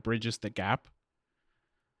 It's kind of bridges the gap.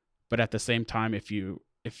 But at the same time, if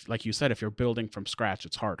like you said, if you're building from scratch,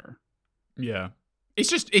 it's harder. Yeah. It's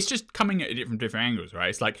just coming at it from different angles, right?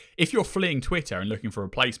 It's like if you're fleeing Twitter and looking for a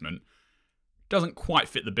replacement, it doesn't quite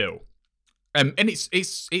fit the bill. And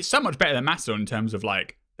it's so much better than Mastodon in terms of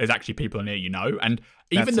like there's actually people in here, and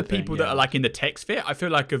even the people that are like in the tech sphere, I feel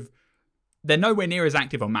like they're nowhere near as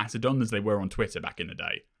active on Mastodon as they were on Twitter back in the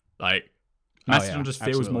day. Like Mastodon just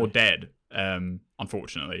feels more dead,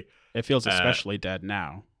 unfortunately. It feels especially dead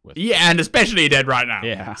now. And especially dead right now.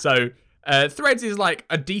 Yeah. So Threads is like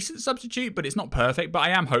a decent substitute, but it's not perfect. But I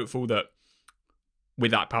am hopeful that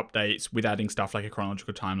with app updates, with adding stuff like a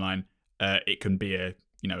chronological timeline, it can be a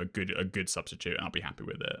good substitute, and I'll be happy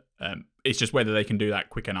with it. It's just whether they can do that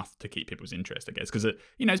quick enough to keep people's interest, I guess. Because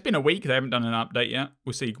it's been a week; they haven't done an update yet.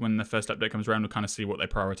 We'll see when the first update comes around. We'll kind of see what they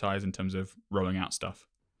prioritize in terms of rolling out stuff.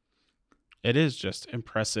 It is just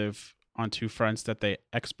impressive on two fronts that they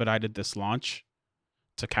expedited this launch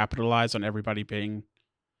to capitalize on everybody being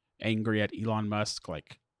angry at Elon Musk,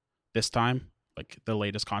 like this time, like the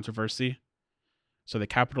latest controversy. So they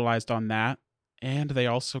capitalized on that, and they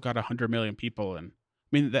also got 100 million people. And I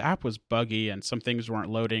mean, the app was buggy and some things weren't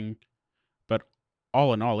loading, but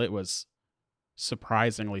all in all, it was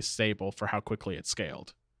surprisingly stable for how quickly it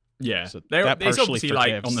scaled. Yeah, so it's obviously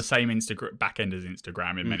like on the same Instagram back end as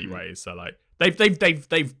Instagram in many ways. So like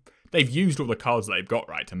they've used all the cards that they've got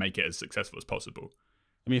right to make it as successful as possible.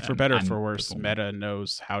 I mean, for better or for worse, Meta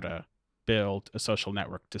knows how to build a social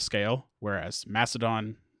network to scale, whereas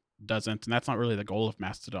Mastodon doesn't, and that's not really the goal of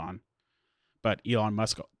Mastodon. But Elon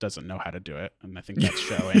Musk doesn't know how to do it, and I think that's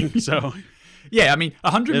showing. So, yeah, I mean,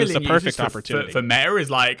 100 million the perfect opportunity for Meta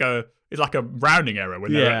is like a rounding error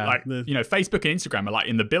when they're like, Facebook and Instagram are like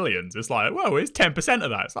in the billions. It's like, well, it's 10%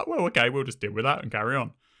 of that. It's like, well, okay, we'll just deal with that and carry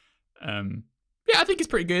on. Yeah, I think it's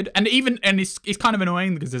pretty good, and it's kind of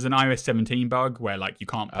annoying because there's an iOS 17 bug where like you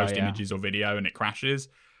can't post images or video and it crashes.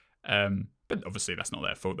 But obviously that's not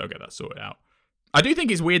their fault. They'll get that sorted out. I do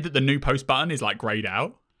think it's weird that the new post button is like grayed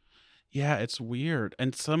out. Yeah, it's weird.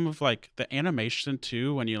 And some of like the animation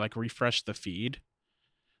too, when you like refresh the feed,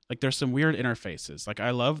 like there's some weird interfaces. Like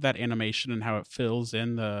I love that animation and how it fills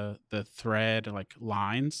in the thread like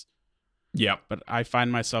lines. Yeah. But I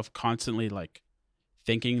find myself constantly like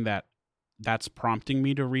thinking that that's prompting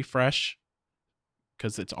me to refresh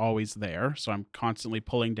because it's always there. So I'm constantly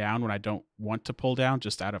pulling down when I don't want to pull down,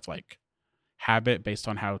 just out of like habit based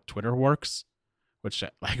on how Twitter works. Which,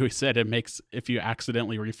 like we said, it makes, if you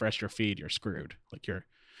accidentally refresh your feed, you're screwed. Like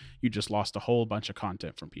you just lost a whole bunch of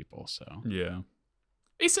content from people. So yeah,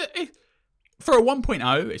 for a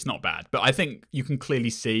 1.0, it's not bad, but I think you can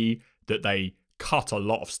clearly see that they cut a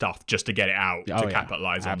lot of stuff just to get it out to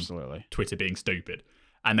capitalize on Twitter being stupid,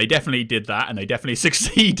 and they definitely did that, and they definitely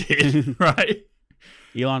succeeded, right?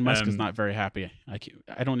 Elon Musk is not very happy.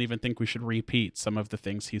 I don't even think we should repeat some of the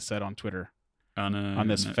things he said on Twitter. On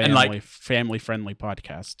this family-friendly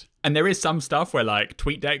podcast. And there is some stuff where like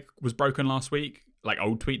TweetDeck was broken last week, like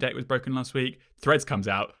old TweetDeck was broken last week. Threads comes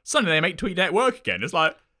out, suddenly they make TweetDeck work again. It's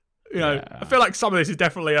like, I feel like some of this is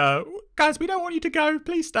definitely guys, we don't want you to go,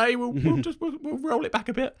 please stay, we'll roll it back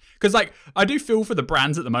a bit. Because like I do feel for the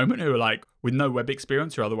brands at the moment who are like with no web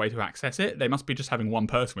experience or other way to access it, they must be just having one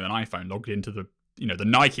person with an iPhone logged into the the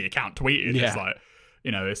Nike account tweeted. It's like,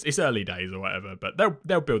 it's early days or whatever, but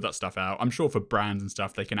they'll build that stuff out. I'm sure for brands and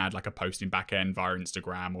stuff, they can add like a posting back end via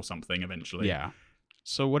Instagram or something eventually. Yeah.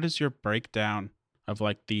 So what is your breakdown of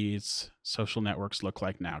like these social networks look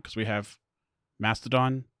like now? Because we have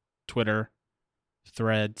Mastodon, Twitter,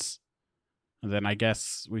 Threads, and then I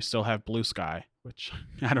guess we still have Blue Sky, which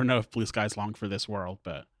I don't know if Blue Sky is long for this world,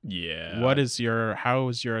 but yeah. How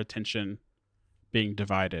is your attention being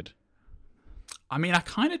divided? I mean, I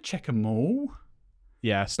kind of check them all.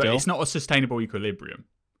 Yeah, still. But it's not a sustainable equilibrium.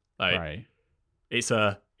 Like, right. It's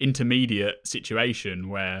a intermediate situation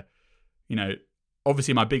where,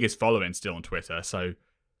 obviously my biggest following is still on Twitter, so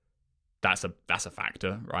that's a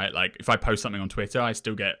factor, right? Like, if I post something on Twitter, I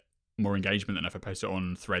still get more engagement than if I post it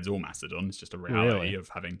on Threads or Mastodon. It's just a reality of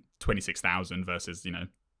having 26,000 versus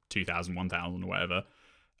 2,000, 1,000 or whatever.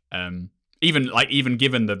 Even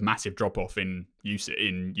given the massive drop off in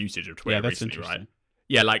usage of Twitter recently, right?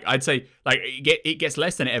 Yeah, like I'd say, like it gets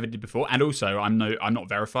less than it ever did before, and also I'm not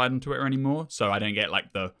verified on Twitter anymore, so I don't get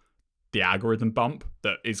like the algorithm bump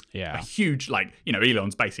that is a huge, like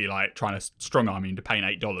Elon's basically like trying to strong arm you into paying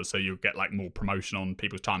 $8 so you'll get like more promotion on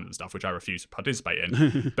people's time and stuff, which I refuse to participate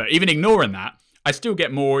in. But even ignoring that, I still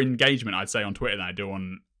get more engagement, I'd say, on Twitter than I do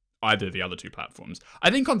on either of the other two platforms.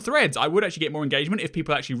 I think on Threads, I would actually get more engagement if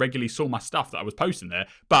people actually regularly saw my stuff that I was posting there,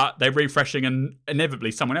 but they're refreshing and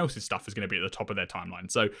inevitably someone else's stuff is going to be at the top of their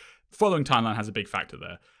timeline. So following timeline has a big factor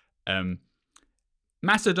there.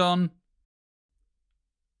 Mastodon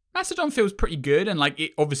feels pretty good, and like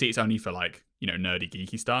obviously it's only for like, nerdy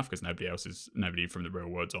geeky stuff because nobody from the real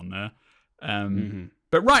world's on there.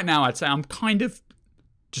 But right now I'd say I'm kind of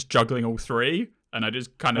just juggling all three. And I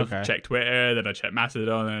just kind of check Twitter, then I check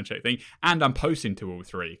Mastodon, then I check thing, and I'm posting to all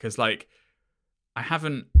three because like I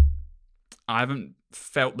haven't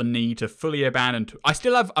felt the need to fully abandon. I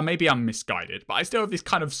still have, maybe I'm misguided, but I still have this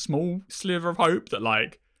kind of small sliver of hope that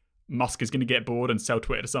like Musk is going to get bored and sell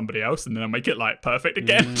Twitter to somebody else, and then I'll make it like perfect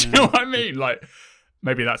again. Do you know what I mean? Like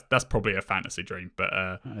maybe that's probably a fantasy dream, but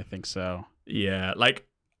I think so. Yeah, like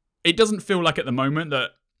it doesn't feel like at the moment that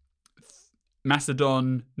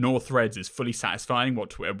Mastodon nor Threads is fully satisfying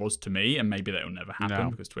what Twitter was to me, and maybe that will never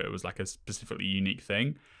happen because Twitter was like a specifically unique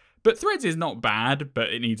thing. But Threads is not bad,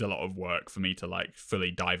 but it needs a lot of work for me to like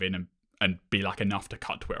fully dive in and be like enough to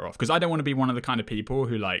cut Twitter off. Because I don't want to be one of the kind of people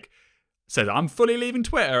who like says I'm fully leaving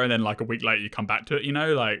Twitter, and then like a week later you come back to it. You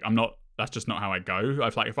know, like I'm not. That's just not how I go.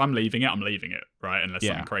 If I'm leaving it, I'm leaving it, right? Unless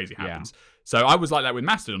something crazy happens. So I was like that with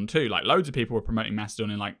Mastodon too. Like loads of people were promoting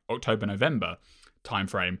Mastodon in like October, November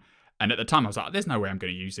timeframe, and at the time I was like, "There's no way I'm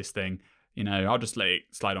going to use this thing." You know, I'll just let it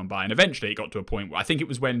slide on by. And eventually it got to a point where I think it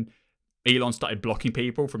was when Elon started blocking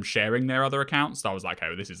people from sharing their other accounts. So I was like,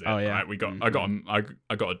 "Oh, this is it. Oh, yeah. Right?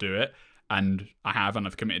 I got to do it." And I have, and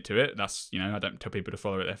I've committed to it. That's, you know, I don't tell people to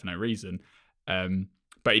follow it there for no reason.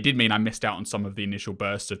 But it did mean I missed out on some of the initial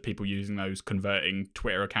bursts of people using those converting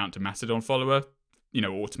Twitter account to Mastodon follower, you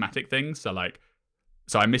know, automatic things. So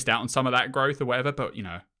I missed out on some of that growth or whatever. But, you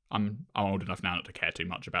know, I'm old enough now not to care too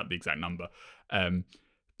much about the exact number.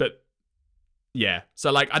 But yeah,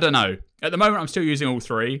 so like, I don't know. At the moment, I'm still using all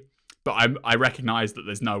three. But I recognize that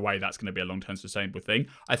there's no way that's going to be a long-term sustainable thing.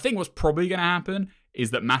 I think what's probably going to happen is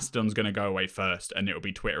that Mastodon's going to go away first, and it'll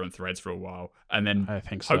be Twitter and Threads for a while. And then I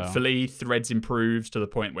think so. Hopefully Threads improves to the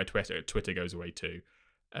point where Twitter goes away too.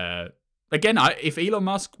 Again, if Elon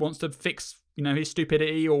Musk wants to fix, you know, his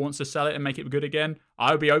stupidity or wants to sell it and make it good again, I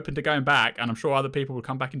would be open to going back, and I'm sure other people will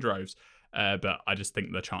come back in droves. But I just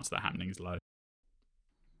think the chance of that happening is low.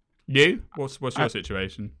 You? What's your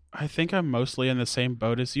situation? I think I'm mostly in the same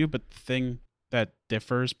boat as you, but the thing that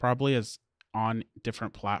differs probably is on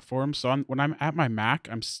different platforms. So when I'm at my Mac,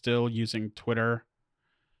 I'm still using Twitter,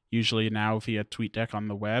 usually now via TweetDeck on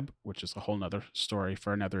the web, which is a whole nother story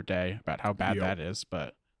for another day about how bad that is.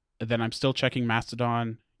 But then I'm still checking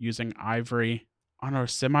Mastodon, using Ivory on a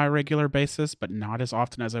semi-regular basis, but not as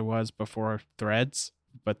often as I was before Threads.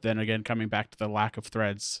 But then again, coming back to the lack of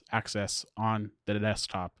Threads access on the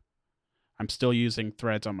desktop. I'm still using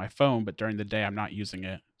Threads on my phone, but during the day, I'm not using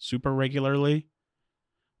it super regularly.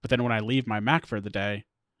 But then when I leave my Mac for the day,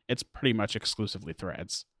 it's pretty much exclusively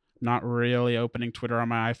Threads. Not really opening Twitter on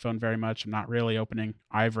my iPhone very much. I'm not really opening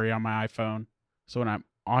Ivory on my iPhone. So when I'm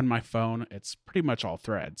on my phone, it's pretty much all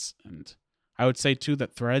Threads. And I would say, too,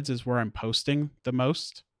 that Threads is where I'm posting the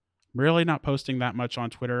most. I'm really not posting that much on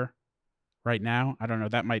Twitter right now. I don't know.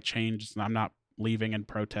 That might change. I'm not leaving in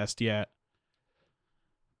protest yet.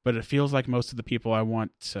 But it feels like most of the people I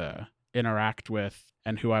want to interact with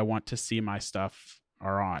and who I want to see my stuff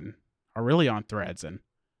are really on Threads, and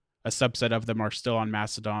a subset of them are still on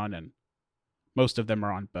Mastodon, and most of them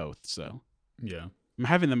are on both. So yeah, I'm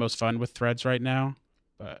having the most fun with Threads right now,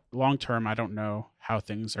 but long term, I don't know how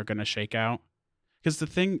things are going to shake out. Because the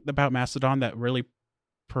thing about Mastodon that really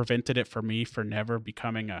prevented it for me for never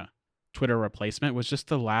becoming a Twitter replacement was just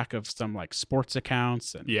the lack of some like sports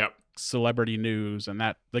accounts and celebrity news and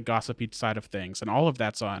that the gossipy side of things, and all of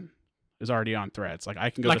that's is already on Threads. Like I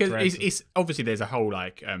can go to Threads. It's obviously there's a whole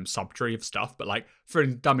like subtree of stuff, but like for a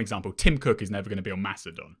dumb example, Tim Cook is never going to be on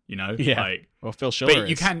Mastodon. You know, yeah. Like, well, Phil Schiller.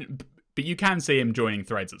 But you can see him joining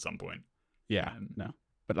Threads at some point. Yeah, no,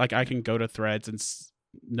 but like I can go to Threads and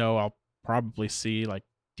know I'll probably see like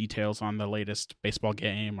details on the latest baseball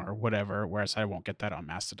game or whatever, whereas I won't get that on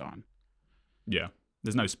Mastodon. Yeah.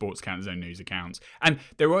 There's no sports accounts, there's no news accounts. And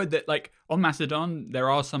there are that like on Mastodon, there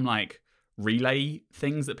are some like relay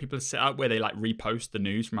things that people have set up where they like repost the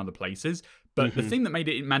news from other places. But the thing that made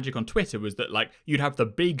it magic on Twitter was that like you'd have the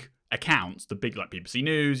big accounts, the big like BBC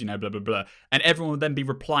News, you know, blah, blah, blah. And everyone would then be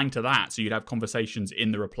replying to that. So you'd have conversations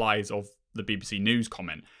in the replies of the BBC News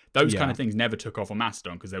comment. Those kind of things never took off on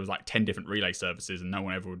Mastodon because there was like 10 different relay services and no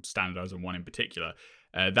one ever would standardize on one in particular.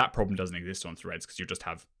 That problem doesn't exist on Threads because you just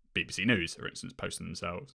have BBC News, for instance, posting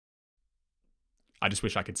themselves. I just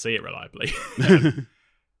wish I could see it reliably.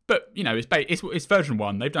 But, you know, it's version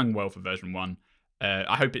 1. They've done well for version 1.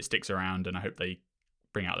 I hope it sticks around, and I hope they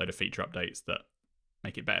bring out a load of feature updates that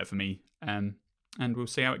make it better for me. And we'll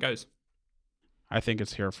see how it goes. I think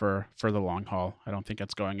it's here for the long haul. I don't think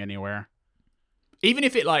it's going anywhere. Even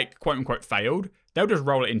if it, like, quote-unquote failed, they'll just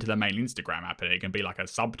roll it into the main Instagram app, and it can be like a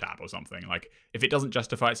sub-tab or something. Like, if it doesn't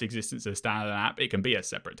justify its existence as a standalone app, it can be a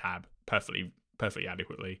separate tab perfectly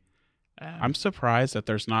adequately. I'm surprised that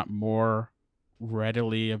there's not more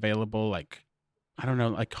readily available, like, I don't know,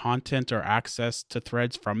 like content or access to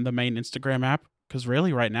Threads from the main Instagram app. Because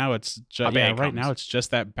really, right now, it's just it's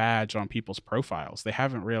just that badge on people's profiles. They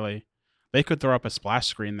haven't really. They could throw up a splash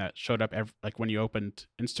screen that showed up like when you opened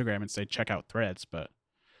Instagram and say check out Threads, but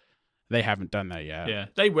they haven't done that yet. Yeah,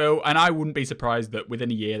 they will, and I wouldn't be surprised that within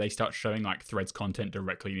a year they start showing like Threads content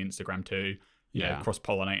directly in Instagram too.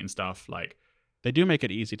 Cross-pollinate and stuff. Like they do make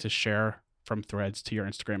it easy to share from Threads to your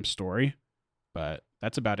Instagram story, but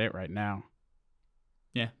that's about it right now.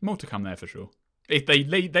 Yeah, more to come there for sure. If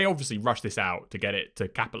they obviously rushed this out to get it to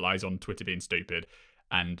capitalize on Twitter being stupid,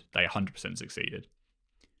 and they 100% succeeded.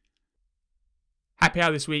 Happy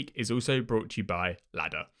Hour this week is also brought to you by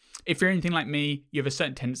Ladder. If you're anything like me, you have a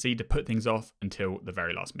certain tendency to put things off until the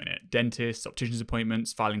very last minute. Dentists, opticians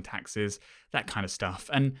appointments, filing taxes, that kind of stuff.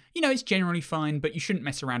 And, it's generally fine, but you shouldn't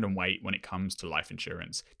mess around and wait when it comes to life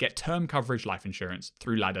insurance. Get term coverage life insurance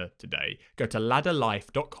through Ladder today. Go to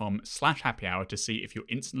ladderlife.com/happyhour to see if you're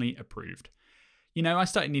instantly approved. I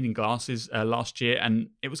started needing glasses last year,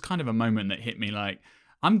 and it was kind of a moment that hit me like,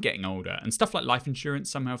 I'm getting older, and stuff like life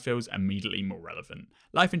insurance somehow feels immediately more relevant.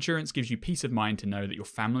 Life insurance gives you peace of mind to know that your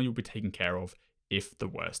family will be taken care of if the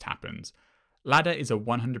worst happens. Ladder is a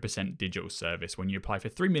 100% digital service when you apply for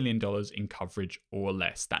 $3 million in coverage or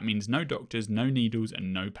less. That means no doctors, no needles,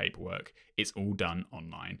 and no paperwork. It's all done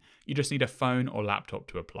online. You just need a phone or laptop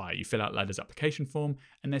to apply. You fill out Ladder's application form,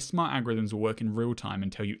 and their smart algorithms will work in real time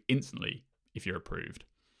and tell you instantly if you're approved.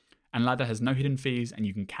 And Ladder has no hidden fees, and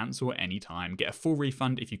you can cancel at any time. Get a full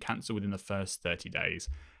refund if you cancel within the first 30 days.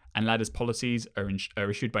 And Ladder's policies are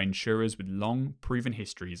issued by insurers with long, proven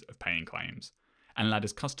histories of paying claims. And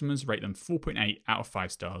Ladder's customers rate them 4.8 out of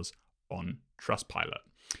 5 stars on Trustpilot.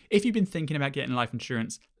 If you've been thinking about getting life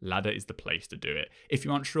insurance, Ladder is the place to do it. If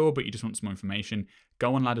you aren't sure but you just want some more information,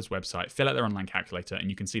 go on Ladder's website, fill out their online calculator, and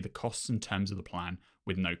you can see the costs and terms of the plan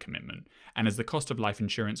with no commitment. And as the cost of life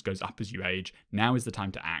insurance goes up as you age, now is the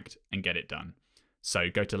time to act and get it done. So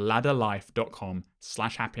go to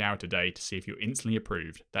ladderlife.com/happyhour today to see if you're instantly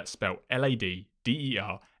approved. That's spelled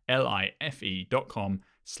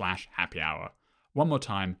ladderlife.com/happyhour. One more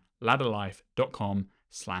time,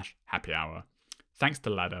 ladderlife.com/happyhour. Thanks to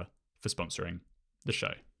Ladder for sponsoring the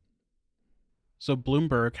show. So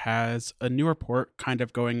Bloomberg has a new report kind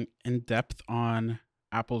of going in depth on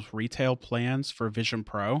Apple's retail plans for Vision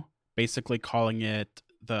Pro, basically calling it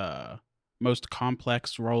the most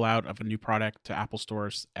complex rollout of a new product to Apple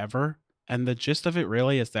stores ever. And the gist of it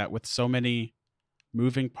really is that with so many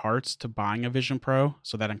moving parts to buying a Vision Pro,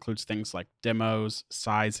 so that includes things like demos,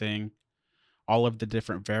 sizing, all of the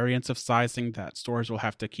different variants of sizing that stores will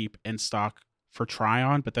have to keep in stock for try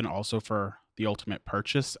on, but then also for the ultimate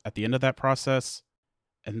purchase at the end of that process.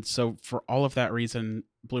 And so for all of that reason,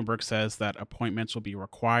 Bloomberg says that appointments will be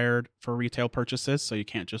required for retail purchases, so you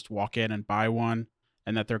can't just walk in and buy one,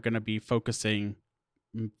 and that they're going to be focusing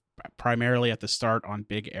primarily at the start on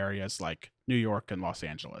big areas like New York and Los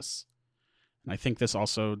Angeles. And I think this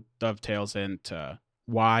also dovetails into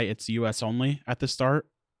why it's US only at the start,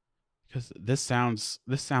 because this sounds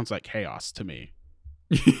like chaos to me.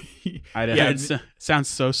 It sounds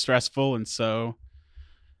so stressful and so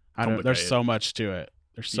there's so much to it.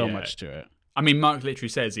 Much to it. I mean, Mark literally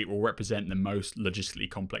says it will represent the most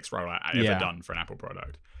logistically complex rollout ever done for an Apple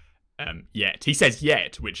product. Yet. He says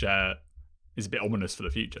yet, which is a bit ominous for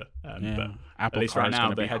the future. But Apple at least right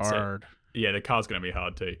now, the headset, hard. Yeah, the car's going to be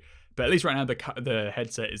hard too. But at least right now, the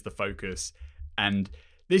headset is the focus. And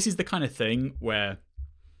this is the kind of thing where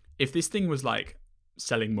if this thing was like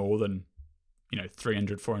selling more than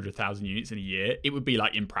 300, 400,000 units in a year, it would be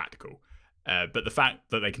like impractical. But the fact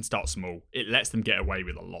that they can start small, it lets them get away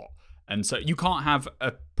with a lot. And so you can't have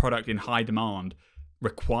a product in high demand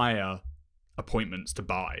require appointments to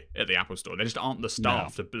buy at the Apple Store. They just aren't the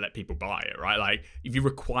staff to let people buy it, right? Like if you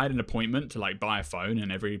required an appointment to like buy a phone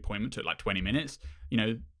and every appointment took like 20 minutes,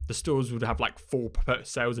 the stores would have like 4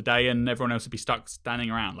 sales a day and everyone else would be stuck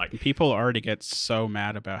standing around. Like people already get so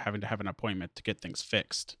mad about having to have an appointment to get things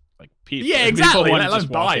fixed. Like exactly. People want to just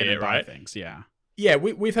just buy walk in it, and right? buy things. Yeah. Yeah,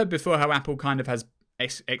 we've heard before how Apple kind of has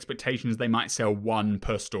expectations they might sell 1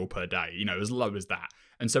 per store per day, as low as that.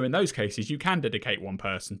 And so in those cases, you can dedicate one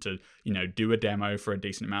person to, do a demo for a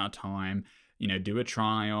decent amount of time, do a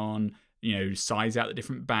try on, size out the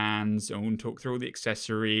different bands and talk through all the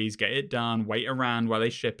accessories, get it done, wait around while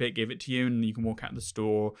they ship it, give it to you, and you can walk out the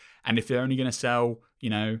store. And if they're only going to sell,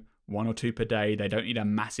 1 or 2 per day, they don't need a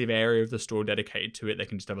massive area of the store dedicated to it. They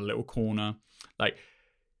can just have a little corner. Like,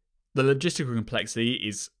 the logistical complexity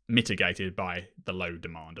is mitigated by the low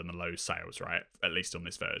demand and the low sales, right? At least on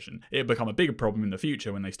this version. It'll become a bigger problem in the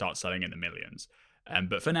future when they start selling in the millions.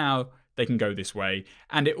 But for now, they can go this way.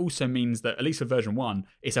 And it also means that, at least for version 1,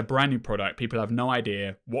 it's a brand new product. People have no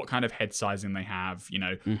idea what kind of head sizing they have,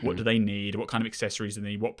 what do they need, what kind of accessories do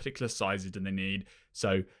they need, what particular sizes do they need.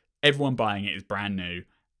 So everyone buying it is brand new.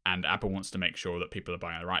 And Apple wants to make sure that people are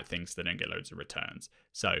buying the right things so they don't get loads of returns.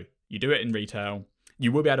 So you do it in retail.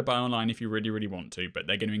 You will be able to buy online if you really, really want to, but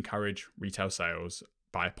they're going to encourage retail sales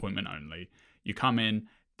by appointment only. You come in,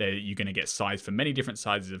 you're going to get size for many different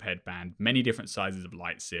sizes of headband, many different sizes of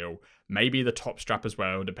light seal, maybe the top strap as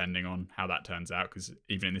well, depending on how that turns out, because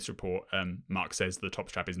even in this report, Mark says the top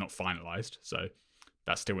strap is not finalized, so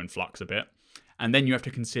that's still in flux a bit. And then you have to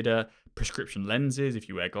consider prescription lenses if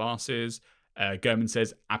you wear glasses, Gurman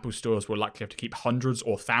says Apple stores will likely have to keep hundreds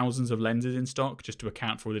or thousands of lenses in stock just to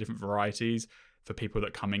account for all the different varieties for people that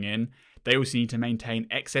are coming in. They also need to maintain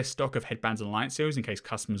excess stock of headbands and light seals in case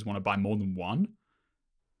customers want to buy more than one.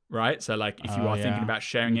 Right? So like if you are thinking about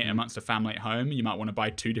sharing it amongst a family at home, you might want to buy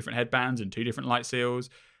 2 different headbands and 2 different light seals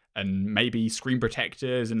and maybe screen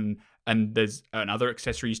protectors and there's other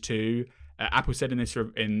accessories too. Apple said in this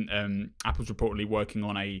Apple's reportedly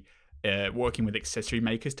working with accessory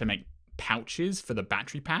makers to make pouches for the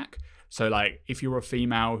battery pack. So like if you're a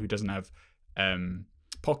female who doesn't have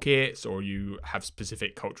pockets, or you have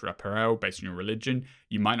specific cultural apparel based on your religion,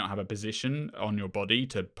 you might not have a position on your body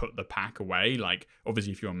to put the pack away. Like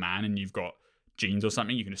obviously if you're a man and you've got jeans or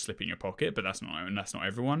something, you can just slip it in your pocket, but that's not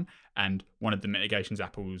everyone. And one of the mitigations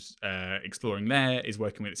Apple's exploring there is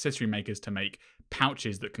working with accessory makers to make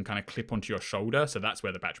pouches that can kind of clip onto your shoulder. So that's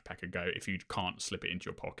where the battery pack would go if you can't slip it into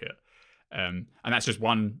your pocket. And that's just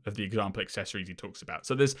one of the example accessories he talks about.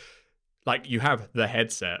 So there's like, you have the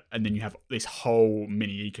headset and then you have this whole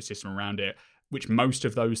mini ecosystem around it, which most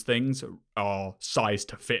of those things are sized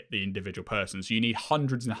to fit the individual person. So you need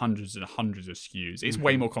hundreds and hundreds and hundreds of SKUs. It's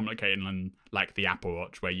way more complicated than like the Apple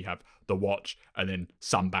Watch, where you have the watch and then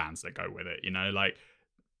some bands that go with it. You know, like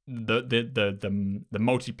the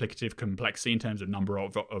multiplicative complexity in terms of number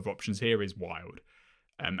of options here is wild.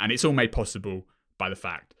 And it's all made possible by the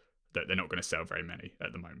fact that they're not going to sell very many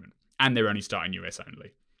at the moment. And they're only starting US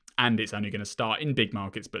only. And it's only going to start in big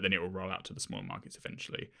markets, but then it will roll out to the smaller markets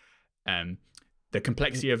eventually. The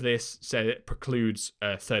complexity of this it precludes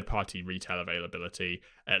third-party retail availability,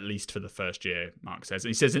 at least for the first year, Mark says. And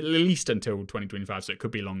he says at least until 2025, so it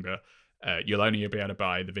could be longer. You'll only be able to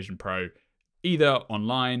buy the Vision Pro either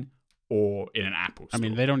online or in an Apple store. I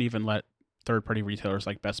mean, they don't even let third-party retailers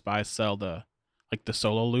like Best Buy sell the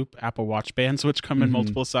Solo Loop Apple Watch bands, which come in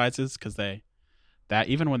multiple sizes, because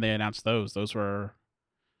even when they announced those were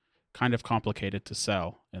kind of complicated to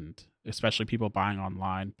sell, and especially people buying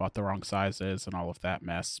online bought the wrong sizes and all of that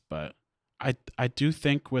mess. But I do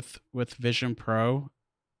think with Vision Pro,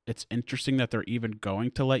 it's interesting that they're even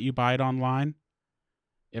going to let you buy it online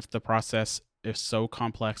if the process is so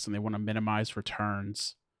complex and they want to minimize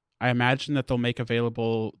returns. I imagine that they'll make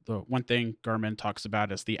available, the one thing Gurman talks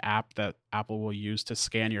about is the app that Apple will use to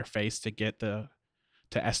scan your face to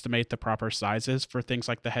estimate the proper sizes for things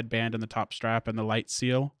like the headband and the top strap and the light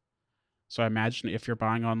seal. So I imagine if you're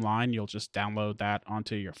buying online, you'll just download that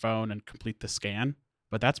onto your phone and complete the scan.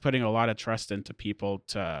 But that's putting a lot of trust into people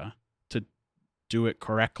to do it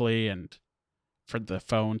correctly and for the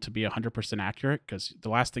phone to be 100% accurate, because the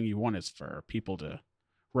last thing you want is for people to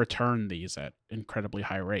return these at incredibly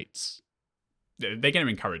high rates. They're going to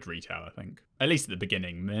encourage retail, I think, at least at the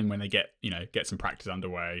beginning. And then when they get some practice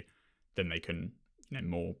underway, then they can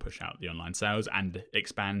more push out the online sales and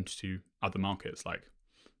expand to other markets like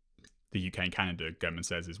the UK and Canada. Gurman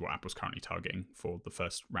says is what Apple's currently targeting for the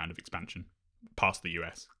first round of expansion past the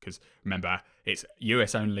US. Because remember, it's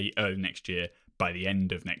US only early next year. By the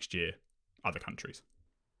end of next year, other countries.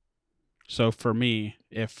 So for me,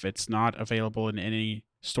 if it's not available in any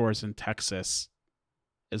stores in Texas,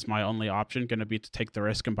 is my only option going to be to take the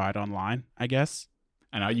risk and buy it online, I guess?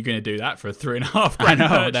 And are you going to do that for a $3,500? I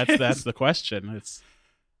know, that's the question.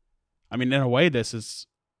 In a way, this is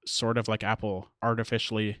sort of like Apple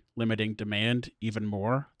artificially limiting demand even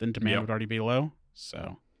more than demand would already be low.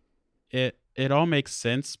 So it all makes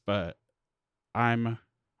sense, but I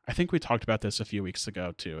think we talked about this a few weeks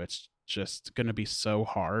ago too. It's just going to be so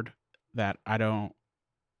hard that I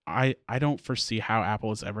don't foresee how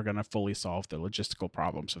Apple is ever going to fully solve the logistical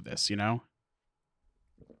problems of this,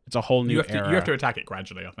 It's a whole new era. You have to attack it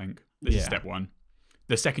gradually, I think. This is step one.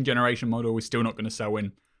 The second generation model is still not going to sell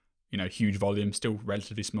in huge volume, still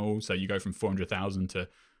relatively small. So you go from 400,000 to,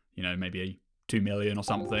 maybe 2 million or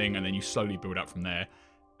something, and then you slowly build up from there,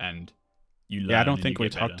 and you learn. Yeah, I don't think we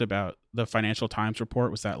talked about the Financial Times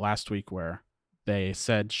report. Was that last week where they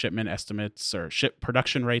said shipment estimates or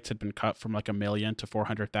production rates had been cut from like 1 million to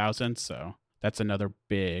 400,000. So that's another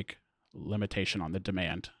big limitation on the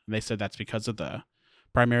demand. And they said that's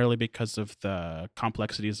primarily because of the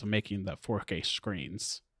complexities of making the 4K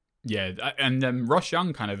screens. Yeah, and Ross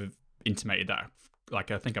Young kind of intimated that, like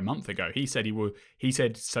I think a month ago. He said he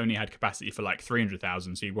said Sony had capacity for like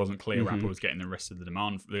 300,000, so he wasn't clear where Apple was getting the rest of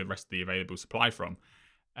the available supply from.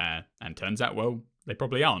 And turns out, well, they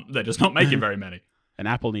probably aren't. They're just not making very many. And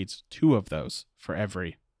Apple needs 2 of those for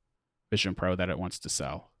every Vision Pro that it wants to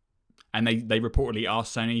sell. And they reportedly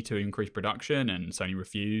asked Sony to increase production, and Sony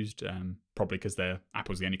refused, probably because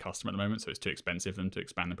Apple's the only customer at the moment, so it's too expensive for them to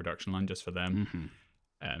expand the production line just for them.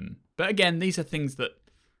 But again, these are things that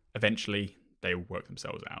eventually they will work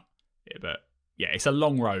themselves out. But yeah, it's a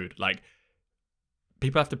long road. Like,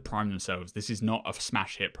 people have to prime themselves. This is not a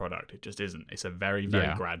smash hit product. It just isn't. It's a very,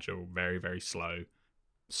 very gradual, very, very slow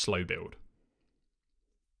build.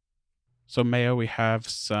 So Mayo, we have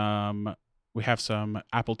some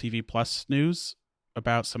Apple TV Plus news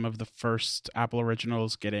about some of the first Apple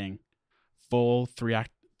originals getting full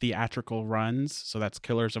theatrical runs. So that's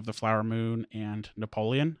Killers of the Flower Moon and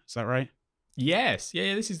Napoleon. Is that right? Yes,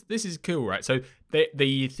 yeah. This is cool, right? So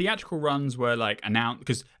the theatrical runs were like announced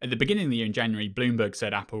because at the beginning of the year in January, Bloomberg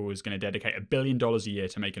said Apple was going to dedicate $1 billion a year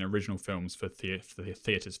to making original films for the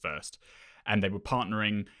theaters first, and they were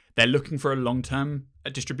partnering. They're looking for a long-term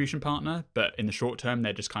distribution partner, but in the short term,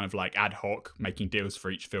 they're just kind of like ad hoc making deals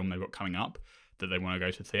for each film they've got coming up that they want to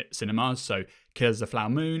go to cinemas. So Killers of the Flower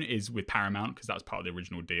Moon is with Paramount because that was part of the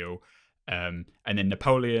original deal, and then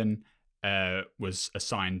Napoleon was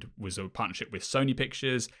a partnership with Sony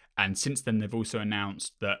Pictures, and since then they've also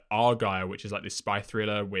announced that Argyle, which is like this spy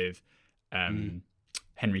thriller with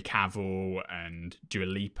Henry Cavill and Dua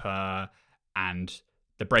Lipa and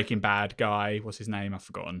the Breaking Bad guy, what's his name? I've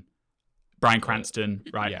forgotten. Bryan Cranston,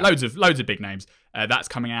 right? Yeah. Loads of big names. That's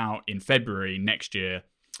coming out in February next year.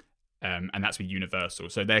 And that's with Universal.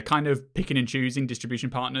 So they're kind of picking and choosing distribution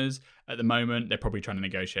partners at the moment. They're probably trying to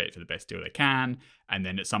negotiate for the best deal they can. And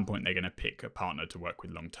then at some point, they're going to pick a partner to work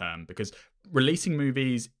with long term, because releasing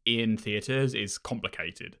movies in theaters is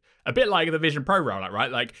complicated. A bit like the Vision Pro rollout,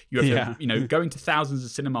 right? Like you have to, going to thousands of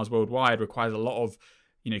cinemas worldwide requires a lot of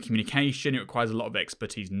communication. It requires a lot of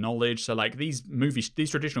expertise, knowledge. So like these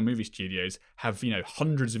traditional movie studios have,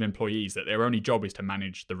 hundreds of employees that their only job is to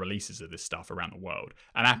manage the releases of this stuff around the world.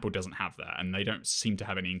 And Apple doesn't have that. And they don't seem to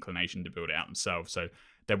have any inclination to build it out themselves. So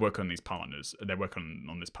they're working on these partners. They're working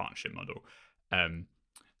on this partnership model.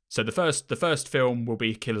 So the first film will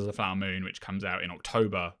be Killers of the Flower Moon, which comes out in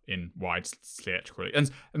October in wide theatrical.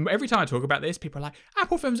 And every time I talk about this, people are like,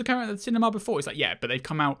 Apple films have come out at the cinema before. It's like, yeah, but they've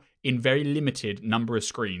come out in very limited number of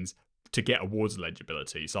screens to get awards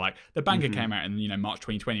eligibility. So like The Banker came out in March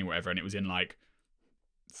 2020 or whatever, and it was in like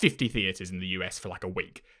 50 theaters in the US for like a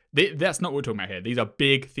week. That's not what we're talking about here. These are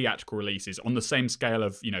big theatrical releases on the same scale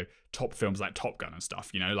of top films like Top Gun and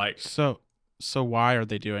stuff. So why are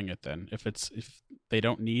they doing it then? If they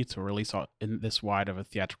don't need to release in this wide of a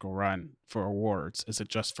theatrical run for awards, is it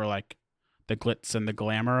just for like the glitz and the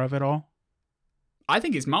glamour of it all? I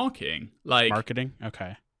think it's marketing. Like marketing?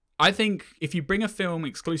 Okay. I think if you bring a film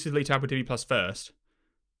exclusively to Apple TV Plus first,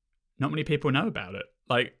 not many people know about it.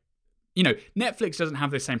 Like, Netflix doesn't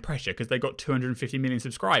have the same pressure because they got 250 million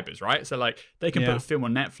subscribers, right? So like they can put a film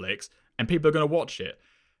on Netflix and people are going to watch it.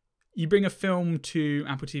 You bring a film to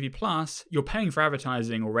Apple TV Plus, you're paying for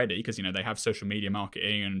advertising already because, they have social media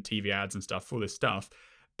marketing and TV ads and stuff, all this stuff.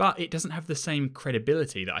 But it doesn't have the same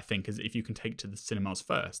credibility that I think as if you can take to the cinemas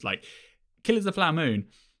first. Like Killers of the Flower Moon,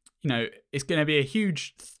 it's going to be a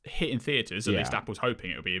huge hit in theaters. At least Apple's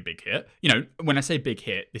hoping it'll be a big hit. When I say big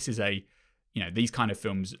hit, this is these kind of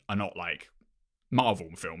films are not like Marvel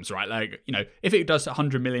films, right? Like, if it does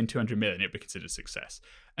 100 million, 200 million, it'll be considered a success.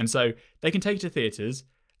 And so they can take it to theaters.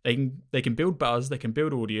 They can build buzz, they can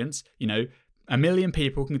build audience. 1 million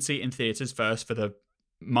people can see it in theaters first for the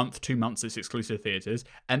month, 2 months it's exclusive theaters.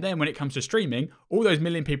 And then when it comes to streaming, all those 1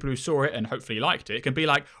 million people who saw it and hopefully liked it can be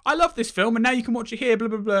like, I love this film and now you can watch it here, blah,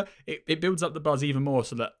 blah, blah. It builds up the buzz even more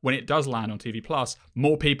so that when it does land on TV Plus,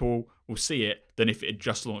 more people will see it than if it had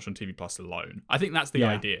just launched on TV Plus alone. I think that's the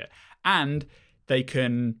idea. And they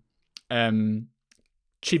can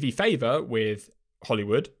chivvy favor with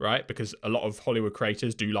Hollywood, right? Because a lot of Hollywood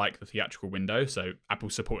creators do like the theatrical window. So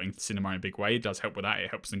Apple supporting cinema in a big way does help with that.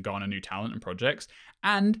 It helps them garner new talent and projects.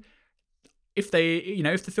 And if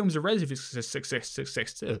if the films are relatively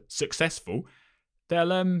successful,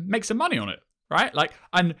 they'll make some money on it, right? Like,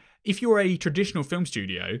 and if you're a traditional film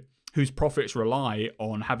studio whose profits rely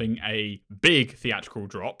on having a big theatrical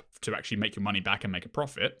drop to actually make your money back and make a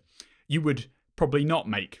profit, you would probably not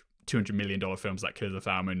make $200 million films like Killers of the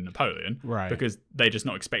Flower Moon and Napoleon, right? Because they're just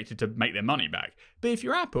not expected to make their money back. But if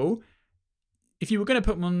you're Apple, if you were going to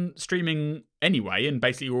put them on streaming anyway and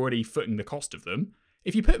basically already footing the cost of them,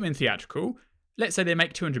 if you put them in theatrical, let's say they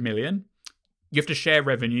make 200 million, you have to share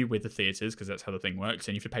revenue with the theaters because that's how the thing works,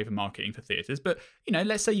 and you have to pay for marketing for theaters. But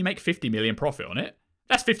let's say you make 50 million profit on it.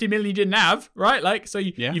 That's 50 million you didn't have, right? Like, so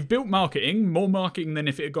you've built marketing, more marketing than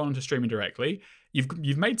if it had gone into streaming directly.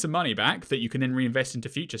 You've made some money back that you can then reinvest into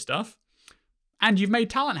future stuff, and you've made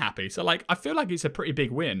talent happy. So like, I feel like it's a pretty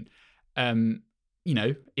big win.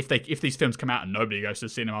 If these films come out and nobody goes to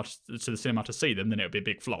the cinema to see them, then it'll be a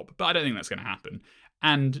big flop. But I don't think that's going to happen.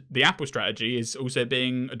 And the Apple strategy is also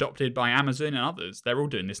being adopted by Amazon and others. They're all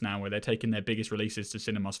doing this now, where they're taking their biggest releases to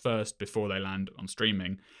cinemas first before they land on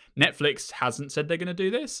streaming. Netflix hasn't said they're going to do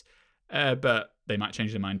this, but they might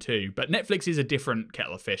change their mind too. But Netflix is a different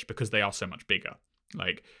kettle of fish because they are so much bigger.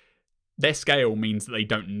 Like, their scale means that they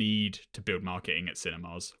don't need to build marketing at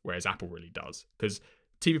cinemas, whereas Apple really does. Because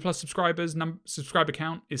TV Plus subscriber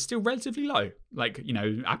count is still relatively low. Like, you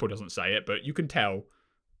know, Apple doesn't say it, but you can tell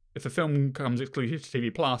if a film comes exclusive to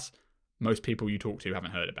TV Plus, most people you talk to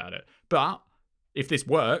haven't heard about it. But if this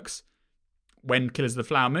works, when Killers of the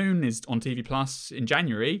Flower Moon is on TV Plus in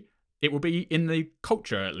January, it will be in the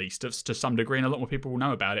culture, at least, to some degree, and a lot more people will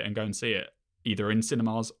know about it and go and see it, either in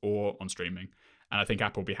cinemas or on streaming. And I think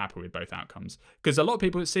Apple will be happy with both outcomes. Because a lot of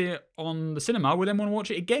people that see it on the cinema will then want to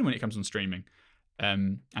watch it again when it comes on streaming.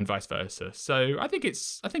 And vice versa. So I think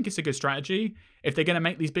it's a good strategy. If they're going to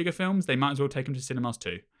make these bigger films, they might as well take them to cinemas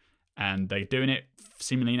too. And they're doing it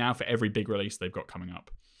seemingly now for every big release they've got coming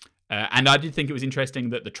up. And I did think it was interesting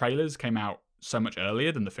that the trailers came out so much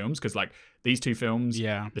earlier than the films, because like these two films,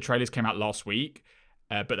 the trailers came out last week,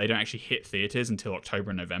 but they don't actually hit theaters until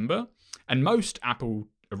October and November. And most Apple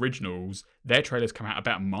originals, their trailers come out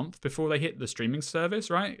about a month before they hit the streaming service,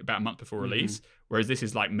 right? About a month before release, whereas this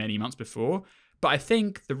is like many months before. But I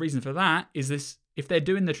think the reason for that is this: if they're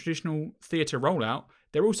doing the traditional theater rollout,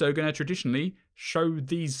 they're also going to traditionally show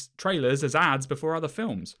these trailers as ads before other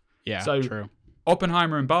films. Yeah, so true.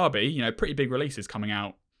 Oppenheimer and Barbie, you know, pretty big releases coming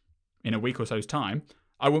out in a week or so's time.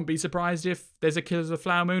 I wouldn't be surprised if there's a Killers of the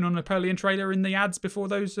Flower Moon or Napoleon trailer in the ads before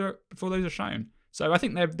those are shown. So I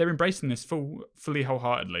think they're embracing this fully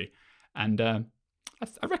wholeheartedly, and I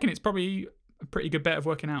reckon it's probably a pretty good bet of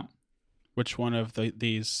working out. Which one of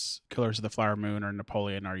these Killers of the Flower Moon or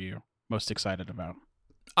Napoleon are you most excited about?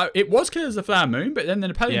 It was Killers of the Flower Moon, but then the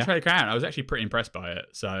Napoleon trailer came out, and I was actually pretty impressed by it.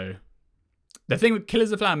 So the thing with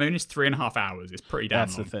Killers of the Flower Moon is 3.5 hours. It's pretty damn long.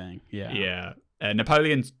 That's the thing. Yeah. Yeah.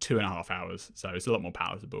 Napoleon's 2.5 hours, so it's a lot more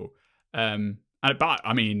palatable. But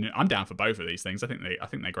I mean, I'm down for both of these things. I think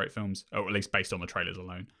they're great films, or at least based on the trailers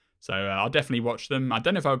alone. So I'll definitely watch them. I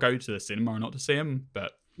don't know if I'll go to the cinema or not to see them,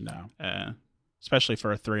 but no. Especially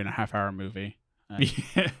for a 3.5 hour movie.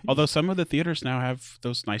 Although some of the theaters now have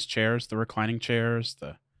those nice chairs, the reclining chairs,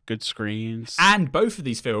 the good screens. And both of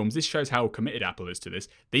these films, this shows how committed Apple is to this.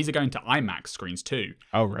 These are going to IMAX screens too.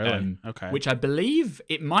 Oh, really? Okay. Which I believe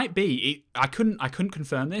it might be. I couldn't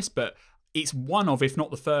confirm this, but it's one of, if not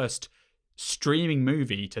the first, streaming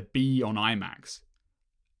movie to be on IMAX.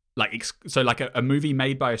 Like a movie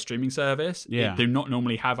made by a streaming service. Yeah. Do not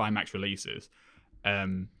normally have IMAX releases.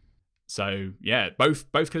 So yeah,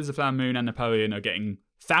 both Killers of the Flower Moon and Napoleon are getting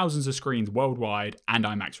thousands of screens worldwide and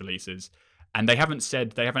IMAX releases. And they haven't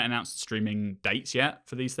announced streaming dates yet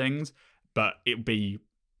for these things, but it'll be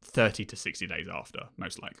 30 to 60 days after,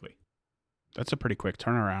 most likely. That's a pretty quick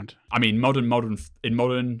turnaround. I mean, in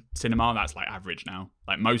modern cinema, that's like average now.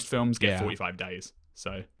 Like most films get 45 days.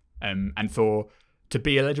 So, and to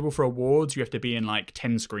be eligible for awards, you have to be in like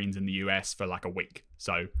 10 screens in the US for like a week.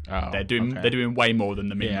 So they're doing way more than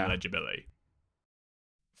the minimum eligibility.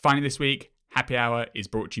 Finally this week, Happy Hour is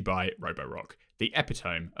brought to you by Roborock, the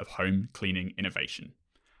epitome of home cleaning innovation.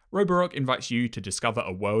 Roborock invites you to discover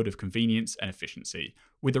a world of convenience and efficiency.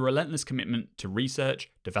 With a relentless commitment to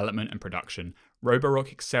research, development, and production,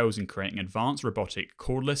 Roborock excels in creating advanced robotic,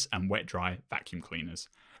 cordless, and wet-dry vacuum cleaners.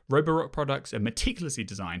 Roborock products are meticulously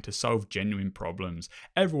designed to solve genuine problems.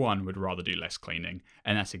 Everyone would rather do less cleaning,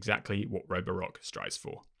 and that's exactly what Roborock strives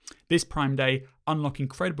for. This Prime Day, unlock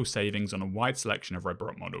incredible savings on a wide selection of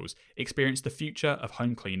Roborock models. Experience the future of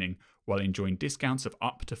home cleaning while enjoying discounts of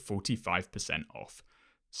up to 45% off.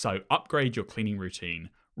 So upgrade your cleaning routine.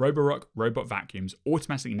 Roborock robot vacuums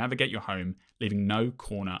automatically navigate your home, leaving no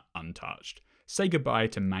corner untouched. Say goodbye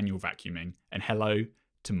to manual vacuuming and hello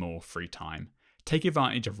to more free time. Take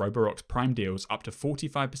advantage of Roborock's Prime deals up to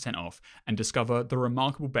 45% off and discover the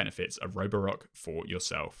remarkable benefits of Roborock for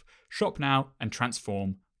yourself. Shop now and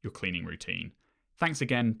transform your cleaning routine. Thanks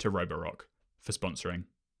again to Roborock for sponsoring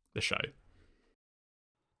the show.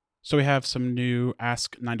 So we have some new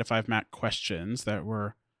Ask 9to5Mac questions that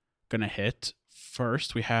we're going to hit.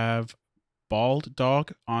 First, we have Bald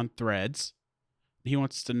Dog on Threads. He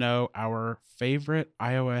wants to know our favorite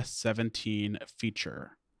iOS 17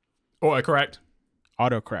 feature. Autocorrect.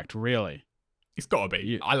 Autocorrect, really? It's got to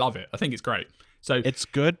be. I love it. I think it's great. So it's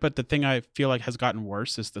good, but the thing I feel like has gotten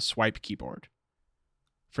worse is the swipe keyboard.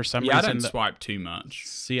 For some reason, I don't swipe too much.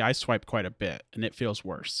 See, I swipe quite a bit, and it feels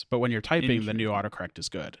worse. But when you're typing, the new autocorrect is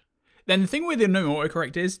good. Then the thing with the new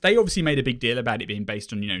autocorrect is they obviously made a big deal about it being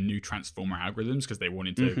based on, new transformer algorithms because they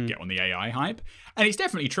wanted to get on the AI hype. And it's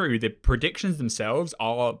definitely true. The predictions themselves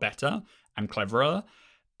are better and cleverer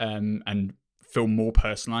and feel more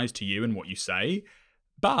personalized to you and what you say.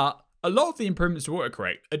 But a lot of the improvements to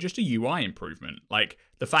autocorrect are just a UI improvement. Like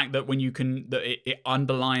the fact that when you can, that it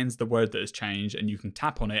underlines the word that has changed and you can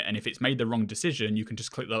tap on it. And if it's made the wrong decision, you can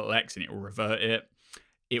just click the little X and it will revert it.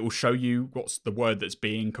 It will show you what's the word that's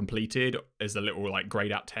being completed as a little like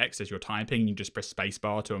grayed out text as you're typing. You just press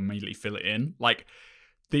spacebar to immediately fill it in. Like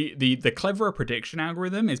the cleverer prediction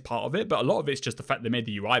algorithm is part of it, but a lot of it's just the fact they made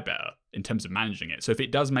the UI better in terms of managing it. So if it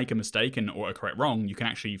does make a mistake and autocorrect wrong, you can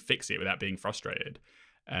actually fix it without being frustrated.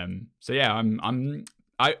 So yeah, when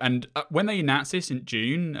they announced this in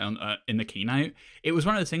June in the keynote, it was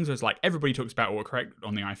one of the things where it's like everybody talks about autocorrect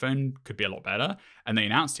on the iPhone could be a lot better, and they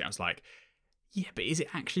announced it. I was like, yeah, but is it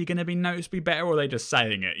actually going to be noticeably better, or are they just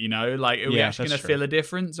saying it? Like, are we actually going to feel a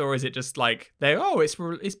difference, or is it just like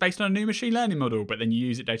it's based on a new machine learning model, but then you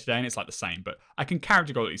use it day to day and it's like the same? But I can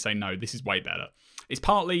categorically say no, this is way better. It's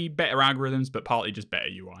partly better algorithms, but partly just better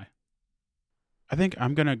UI. I think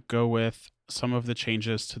I'm going to go with some of the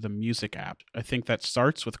changes to the music app. I think that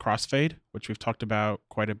starts with crossfade, which we've talked about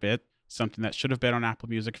quite a bit, something that should have been on Apple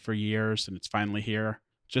Music for years, and it's finally here.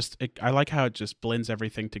 I like how it just blends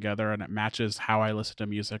everything together and it matches how I listen to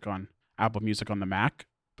music on Apple Music on the Mac.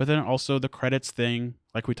 But then also the credits thing,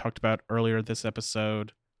 like we talked about earlier this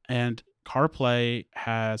episode. And CarPlay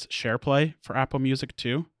has SharePlay for Apple Music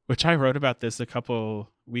too, which I wrote about this a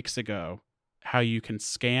couple weeks ago. How you can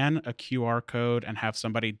scan a QR code and have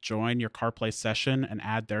somebody join your CarPlay session and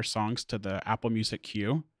add their songs to the Apple Music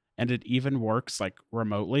queue. And it even works like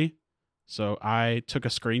remotely. So I took a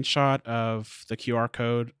screenshot of the QR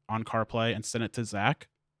code on CarPlay and sent it to Zach.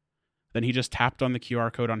 Then he just tapped on the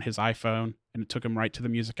QR code on his iPhone and it took him right to the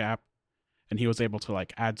music app. And he was able to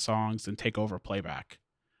like add songs and take over playback.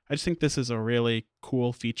 I just think this is a really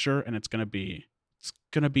cool feature, and it's going to be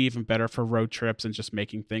even better for road trips and just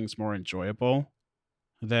making things more enjoyable.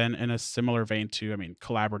 Then in a similar vein to,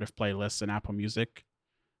 collaborative playlists in Apple Music.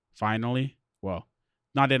 Finally, well,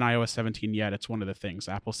 not in iOS 17 yet. It's one of the things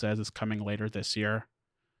Apple says is coming later this year,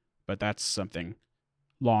 but that's something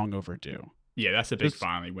long overdue. Yeah, that's a big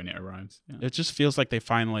finally when it arrives. Yeah. It just feels like they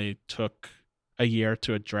finally took a year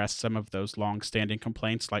to address some of those long-standing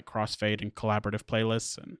complaints like crossfade and collaborative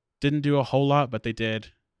playlists, and didn't do a whole lot, but they did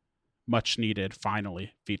much needed,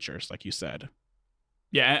 finally, features, like you said.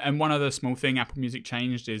 Yeah, and one other small thing Apple Music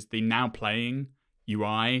changed is the Now Playing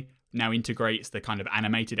UI now integrates the kind of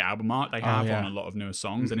animated album art they have on a lot of newer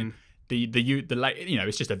songs, and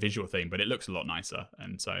it's just a visual thing, but it looks a lot nicer,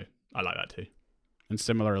 and so I like that too. And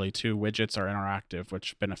similarly, too, widgets are interactive,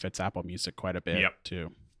 which benefits Apple Music quite a bit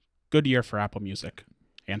too. Good year for Apple Music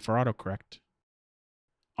and for autocorrect.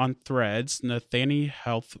 On Threads, Nathani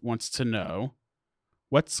Health wants to know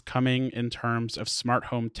what's coming in terms of smart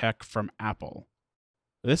home tech from Apple.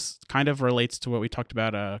 This kind of relates to what we talked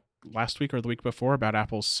about last week or the week before about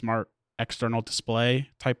Apple's smart external display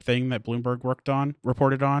type thing that Bloomberg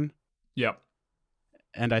reported on. Yep.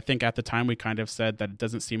 And I think at the time we kind of said that it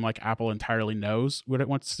doesn't seem like Apple entirely knows what it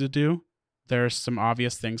wants to do. There's some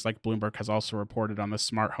obvious things like Bloomberg has also reported on the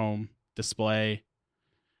smart home display,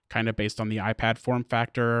 kind of based on the iPad form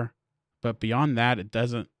factor. But beyond that, it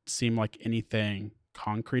doesn't seem like anything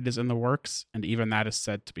concrete is in the works. And even that is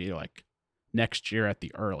said to be like next year at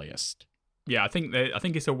the earliest. Yeah, I think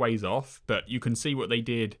it's a ways off, but you can see what they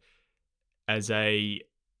did as a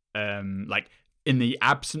in the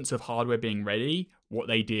absence of hardware being ready, what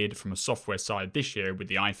they did from a software side this year with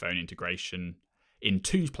the iPhone integration in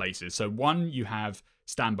two places. So one, you have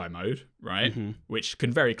standby mode, right? Mm-hmm. Which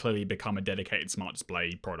can very clearly become a dedicated smart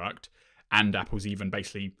display product. And Apple's even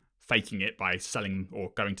basically faking it by selling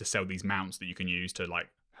or going to sell these mounts that you can use to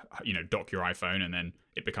dock your iPhone, and then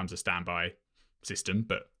it becomes a standby system,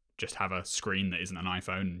 but just have a screen that isn't an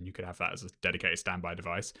iPhone, and you could have that as a dedicated standby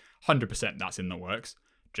device. 100% that's in the works.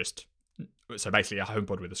 So basically a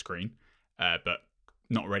HomePod with a screen, but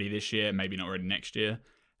not ready this year, maybe not ready next year.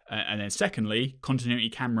 And then secondly, continuity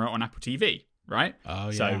camera on Apple TV, right? Oh,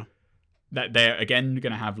 yeah. So that they're again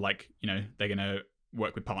going to have they're going to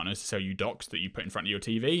work with partners to sell you docks that you put in front of your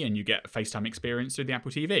TV and you get a FaceTime experience through the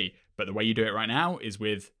Apple TV. But the way you do it right now is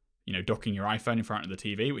with, docking your iPhone in front of the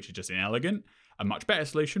TV, which is just inelegant. A much better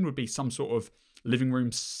solution would be some sort of living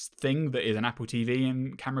room thing that is an Apple TV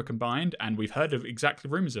and camera combined. And we've heard of exactly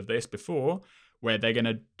rumors of this before, where they're going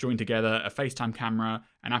to join together a FaceTime camera,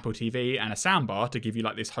 an Apple TV, and a soundbar to give you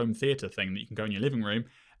like this home theater thing that you can go in your living room.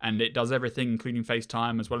 And it does everything, including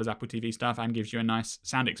FaceTime as well as Apple TV stuff, and gives you a nice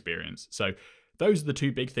sound experience. So those are the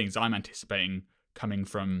two big things I'm anticipating coming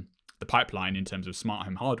from the pipeline in terms of smart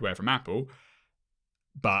home hardware from Apple.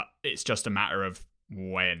 But it's just a matter of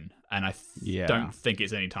when, and I don't think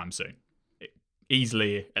it's anytime soon.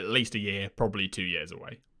 Easily at least a year, probably 2 years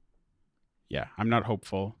away. Yeah, I'm not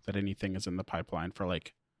hopeful that anything is in the pipeline for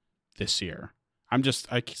like this year. I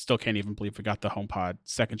still can't even believe we got the HomePod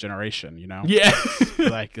second generation, you know? Yeah.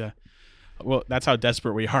 Like, well, that's how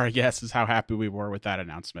desperate we are, I guess, is how happy we were with that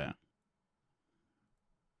announcement.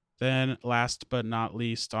 Then last but not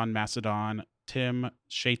least on Mastodon, Tim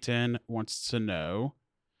Shaitan wants to know,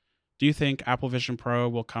 do you think Apple Vision Pro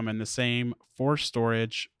will come in the same 4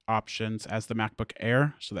 storage options as the MacBook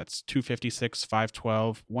Air? So that's 256,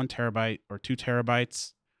 512, 1 terabyte, or 2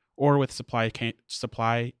 terabytes. Or with supply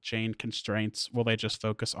chain constraints, will they just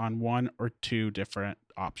focus on 1 or 2 different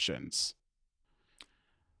options?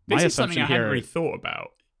 This is something I hadn't really thought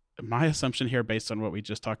about. My assumption here, based on what we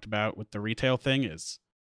just talked about with the retail thing, is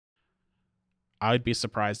I'd be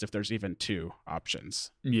surprised if there's even 2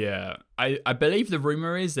 options. Yeah. I believe the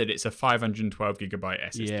rumor is that it's a 512 gigabyte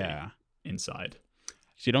SSD inside.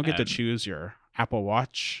 So you don't get to choose your Apple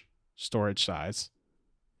Watch storage size.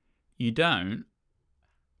 You don't.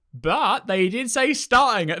 But they did say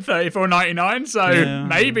starting at $34.99, so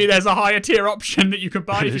maybe there's a higher tier option that you can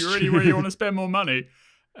buy if you really want to spend more money.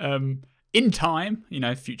 In time,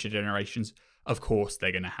 future generations, of course,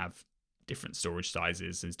 they're going to have different storage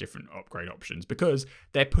sizes and different upgrade options because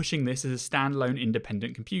they're pushing this as a standalone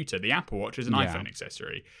independent computer. The Apple Watch is an iPhone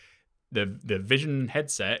accessory. The Vision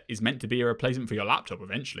headset is meant to be a replacement for your laptop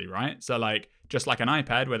eventually, right? So just like an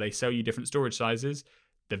iPad where they sell you different storage sizes,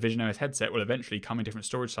 the Vision OS headset will eventually come in different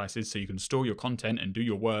storage sizes so you can store your content and do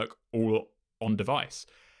your work all on device.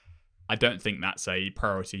 I don't think that's a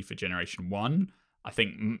priority for Generation 1. I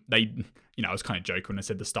think they, I was kind of joking when I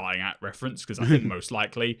said the starting at reference because I think most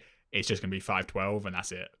likely it's just going to be 512 and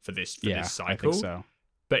that's it for this cycle. I think so.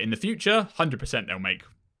 But in the future, 100% they'll make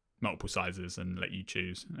multiple sizes and let you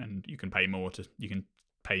choose, and you can pay more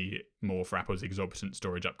for Apple's exorbitant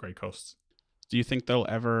storage upgrade costs. Do you think they'll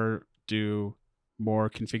ever do more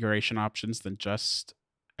configuration options than just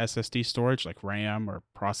SSD storage, like RAM or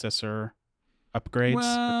processor upgrades?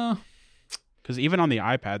 Well, because even on the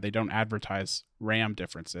iPad, they don't advertise RAM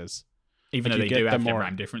differences. Even though they do have the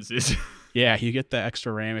RAM differences. Yeah, you get the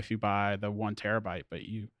extra RAM if you buy the 1 terabyte, but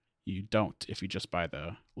you don't if you just buy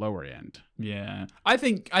the lower end. Yeah. I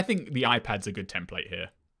think the iPad's a good template here.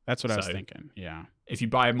 That's what I was thinking, yeah. If you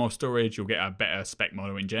buy more storage, you'll get a better spec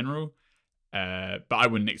model in general. But I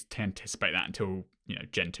wouldn't anticipate that until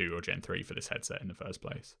Gen 2 or Gen 3 for this headset in the first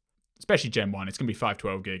place. Especially Gen 1, it's going to be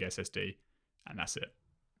 512 gig SSD, and that's it.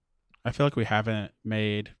 I feel like we haven't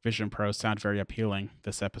made Vision Pro sound very appealing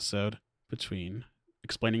this episode, between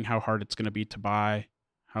explaining how hard it's going to be to buy,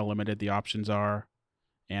 how limited the options are,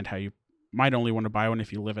 and how you might only want to buy one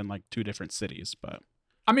if you live in 2 different cities. But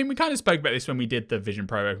I mean, we kind of spoke about this when we did the Vision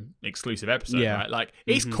Pro exclusive episode, right?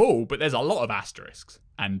 It's cool, but there's a lot of asterisks.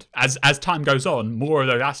 And as time goes on, more of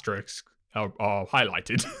those asterisks are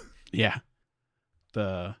highlighted. Yeah.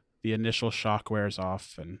 The initial shock wears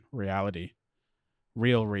off and real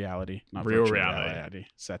reality, not real virtual reality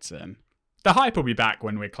sets in. The hype will be back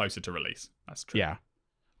when we're closer to release. That's true. Yeah.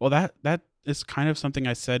 Well, that is kind of something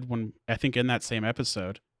I said when I think in that same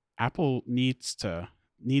episode. Apple needs to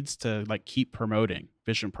keep promoting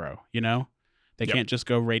Vision Pro. They can't just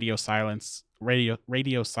go radio silent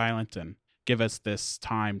and give us this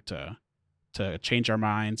time to change our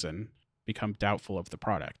minds and become doubtful of the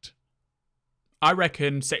product. I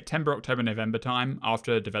reckon September, October, November time,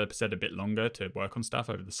 after developers had a bit longer to work on stuff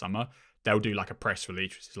over the summer, they'll do a press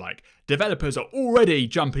release which is developers are already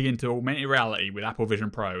jumping into augmented reality with Apple Vision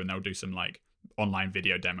Pro, and they'll do some online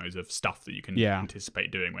video demos of stuff that you can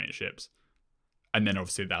anticipate doing when it ships. And then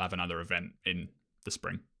obviously they'll have another event in the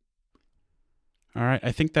spring. All right,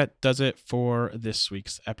 I think that does it for this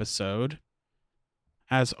week's episode.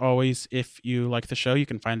 As always, if you like the show, you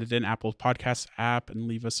can find it in Apple's podcast app and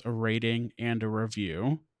leave us a rating and a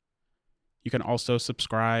review. You can also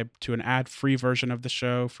subscribe to an ad-free version of the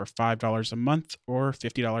show for $5 a month or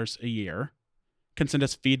 $50 a year. You can send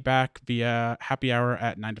us feedback via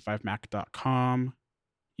happyhour@9to5mac.com.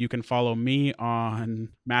 You can follow me on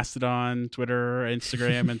Mastodon, Twitter,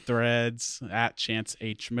 Instagram, and Threads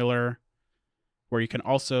 @ChanceHMiller, where you can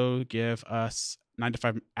also give us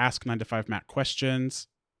Ask 9to5Mac questions.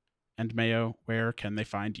 And Mayo, where can they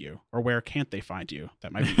find you? Or where can't they find you?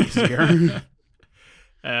 That might be easier.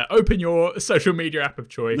 Open your social media app of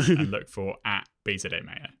choice and look for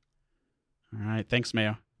 @BZAMayo. All right. Thanks,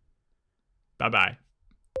 Mayo. Bye-bye.